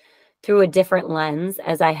kindness through a different lens,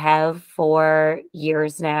 as I have for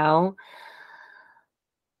years now.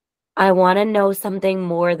 I want to know something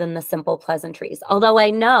more than the simple pleasantries, although I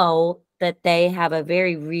know that they have a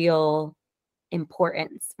very real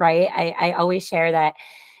importance, right? I always share that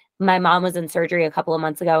my mom was in surgery a couple of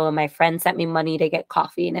months ago, and my friend sent me money to get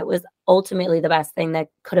coffee, and it was ultimately the best thing that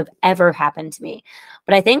could have ever happened to me.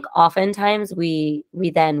 But I think oftentimes we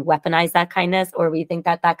then weaponize that kindness, or we think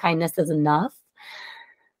that that kindness is enough.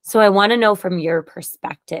 So I want to know from your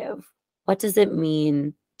perspective, what does it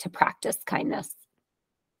mean to practice kindness?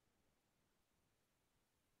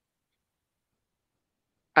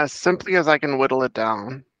 As simply as I can whittle it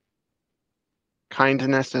down,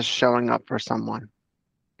 kindness is showing up for someone.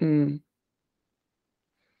 Mm,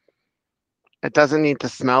 It doesn't need to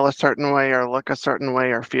smell a certain way or look a certain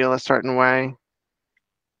way or feel a certain way.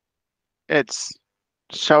 It's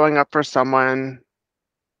showing up for someone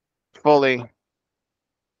fully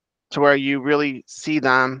to where you really see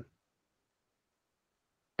them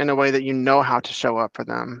in a way that you know how to show up for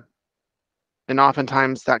them. And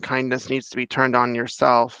oftentimes that kindness needs to be turned on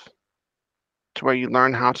yourself to where you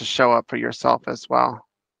learn how to show up for yourself as well.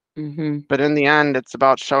 mm-hmm. But in the end, it's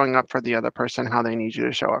about showing up for the other person how they need you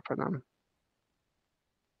to show up for them.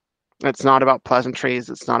 It's not about pleasantries.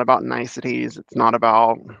 It's not about niceties. It's not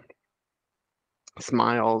about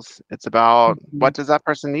smiles. It's about Mm-hmm. what does that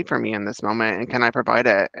person need from me in this moment, and can I provide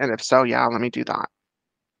it? And if so, yeah, let me do that.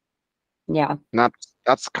 Yeah. And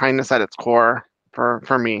that's kindness at its core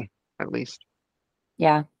for me, at least.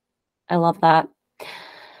 Yeah. I love that.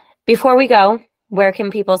 Before we go, where can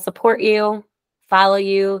people support you, follow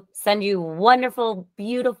you, send you wonderful,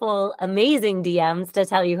 beautiful, amazing DMs to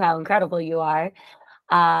tell you how incredible you are?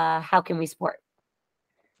 How can we support?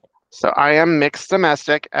 So I am mixed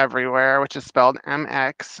domestic everywhere, which is spelled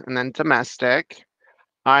MX and then domestic.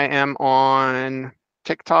 I am on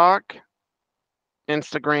TikTok,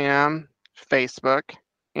 Instagram, Facebook,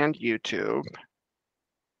 and YouTube.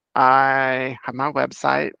 I have my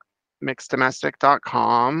website,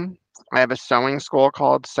 mixeddomestic.com. I have a sewing school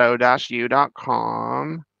called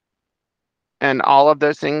sew-u.com. And all of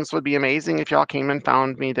those things would be amazing if y'all came and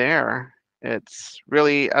found me there. It's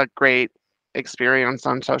really a great experience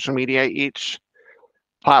on social media. Each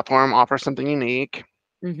platform offers something unique.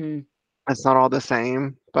 Mm-hmm. It's not all the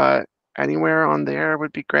same, but anywhere on there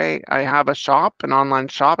would be great. I have a shop, an online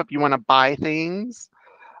shop, if you want to buy things.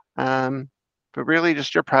 But really,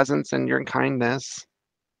 just your presence and your kindness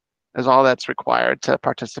is all that's required to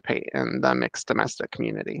participate in the mixed domestic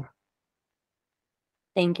community.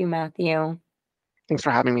 Thank you, Matthew. Thanks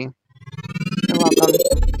for having me. You're welcome.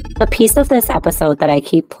 The piece of this episode that I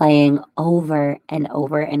keep playing over and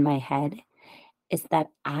over in my head is that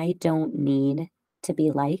I don't need to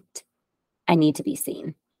be liked. I need to be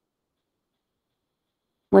seen.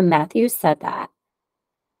 When Matthew said that,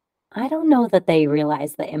 I don't know that they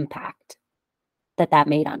realized the impact that that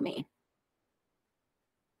made on me.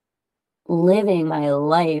 Living my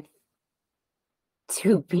life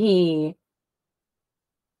to be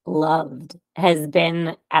loved has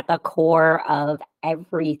been at the core of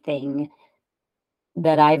everything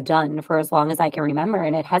that I've done for as long as I can remember.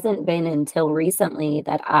 And it hasn't been until recently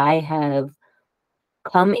that I have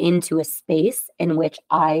come into a space in which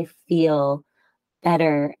I feel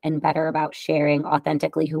better and better about sharing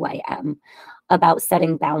authentically who I am, about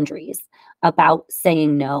setting boundaries, about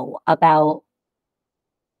saying no, about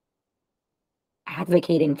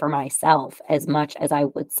advocating for myself as much as I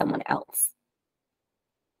would someone else.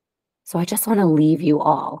 So I just want to leave you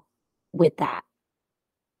all with that.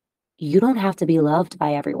 You don't have to be loved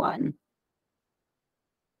by everyone,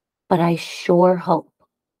 but I sure hope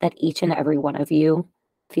that each and every one of you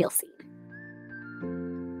feel seen.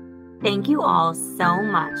 Thank you all so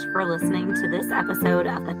much for listening to this episode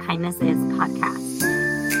of the Kindness Is podcast.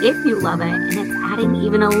 If you love it and it's adding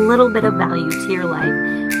even a little bit of value to your life,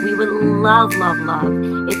 we would love, love, love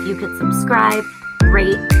if you could subscribe,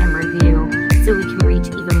 rate, and review so we can reach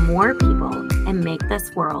even more people and make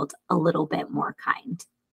this world a little bit more kind.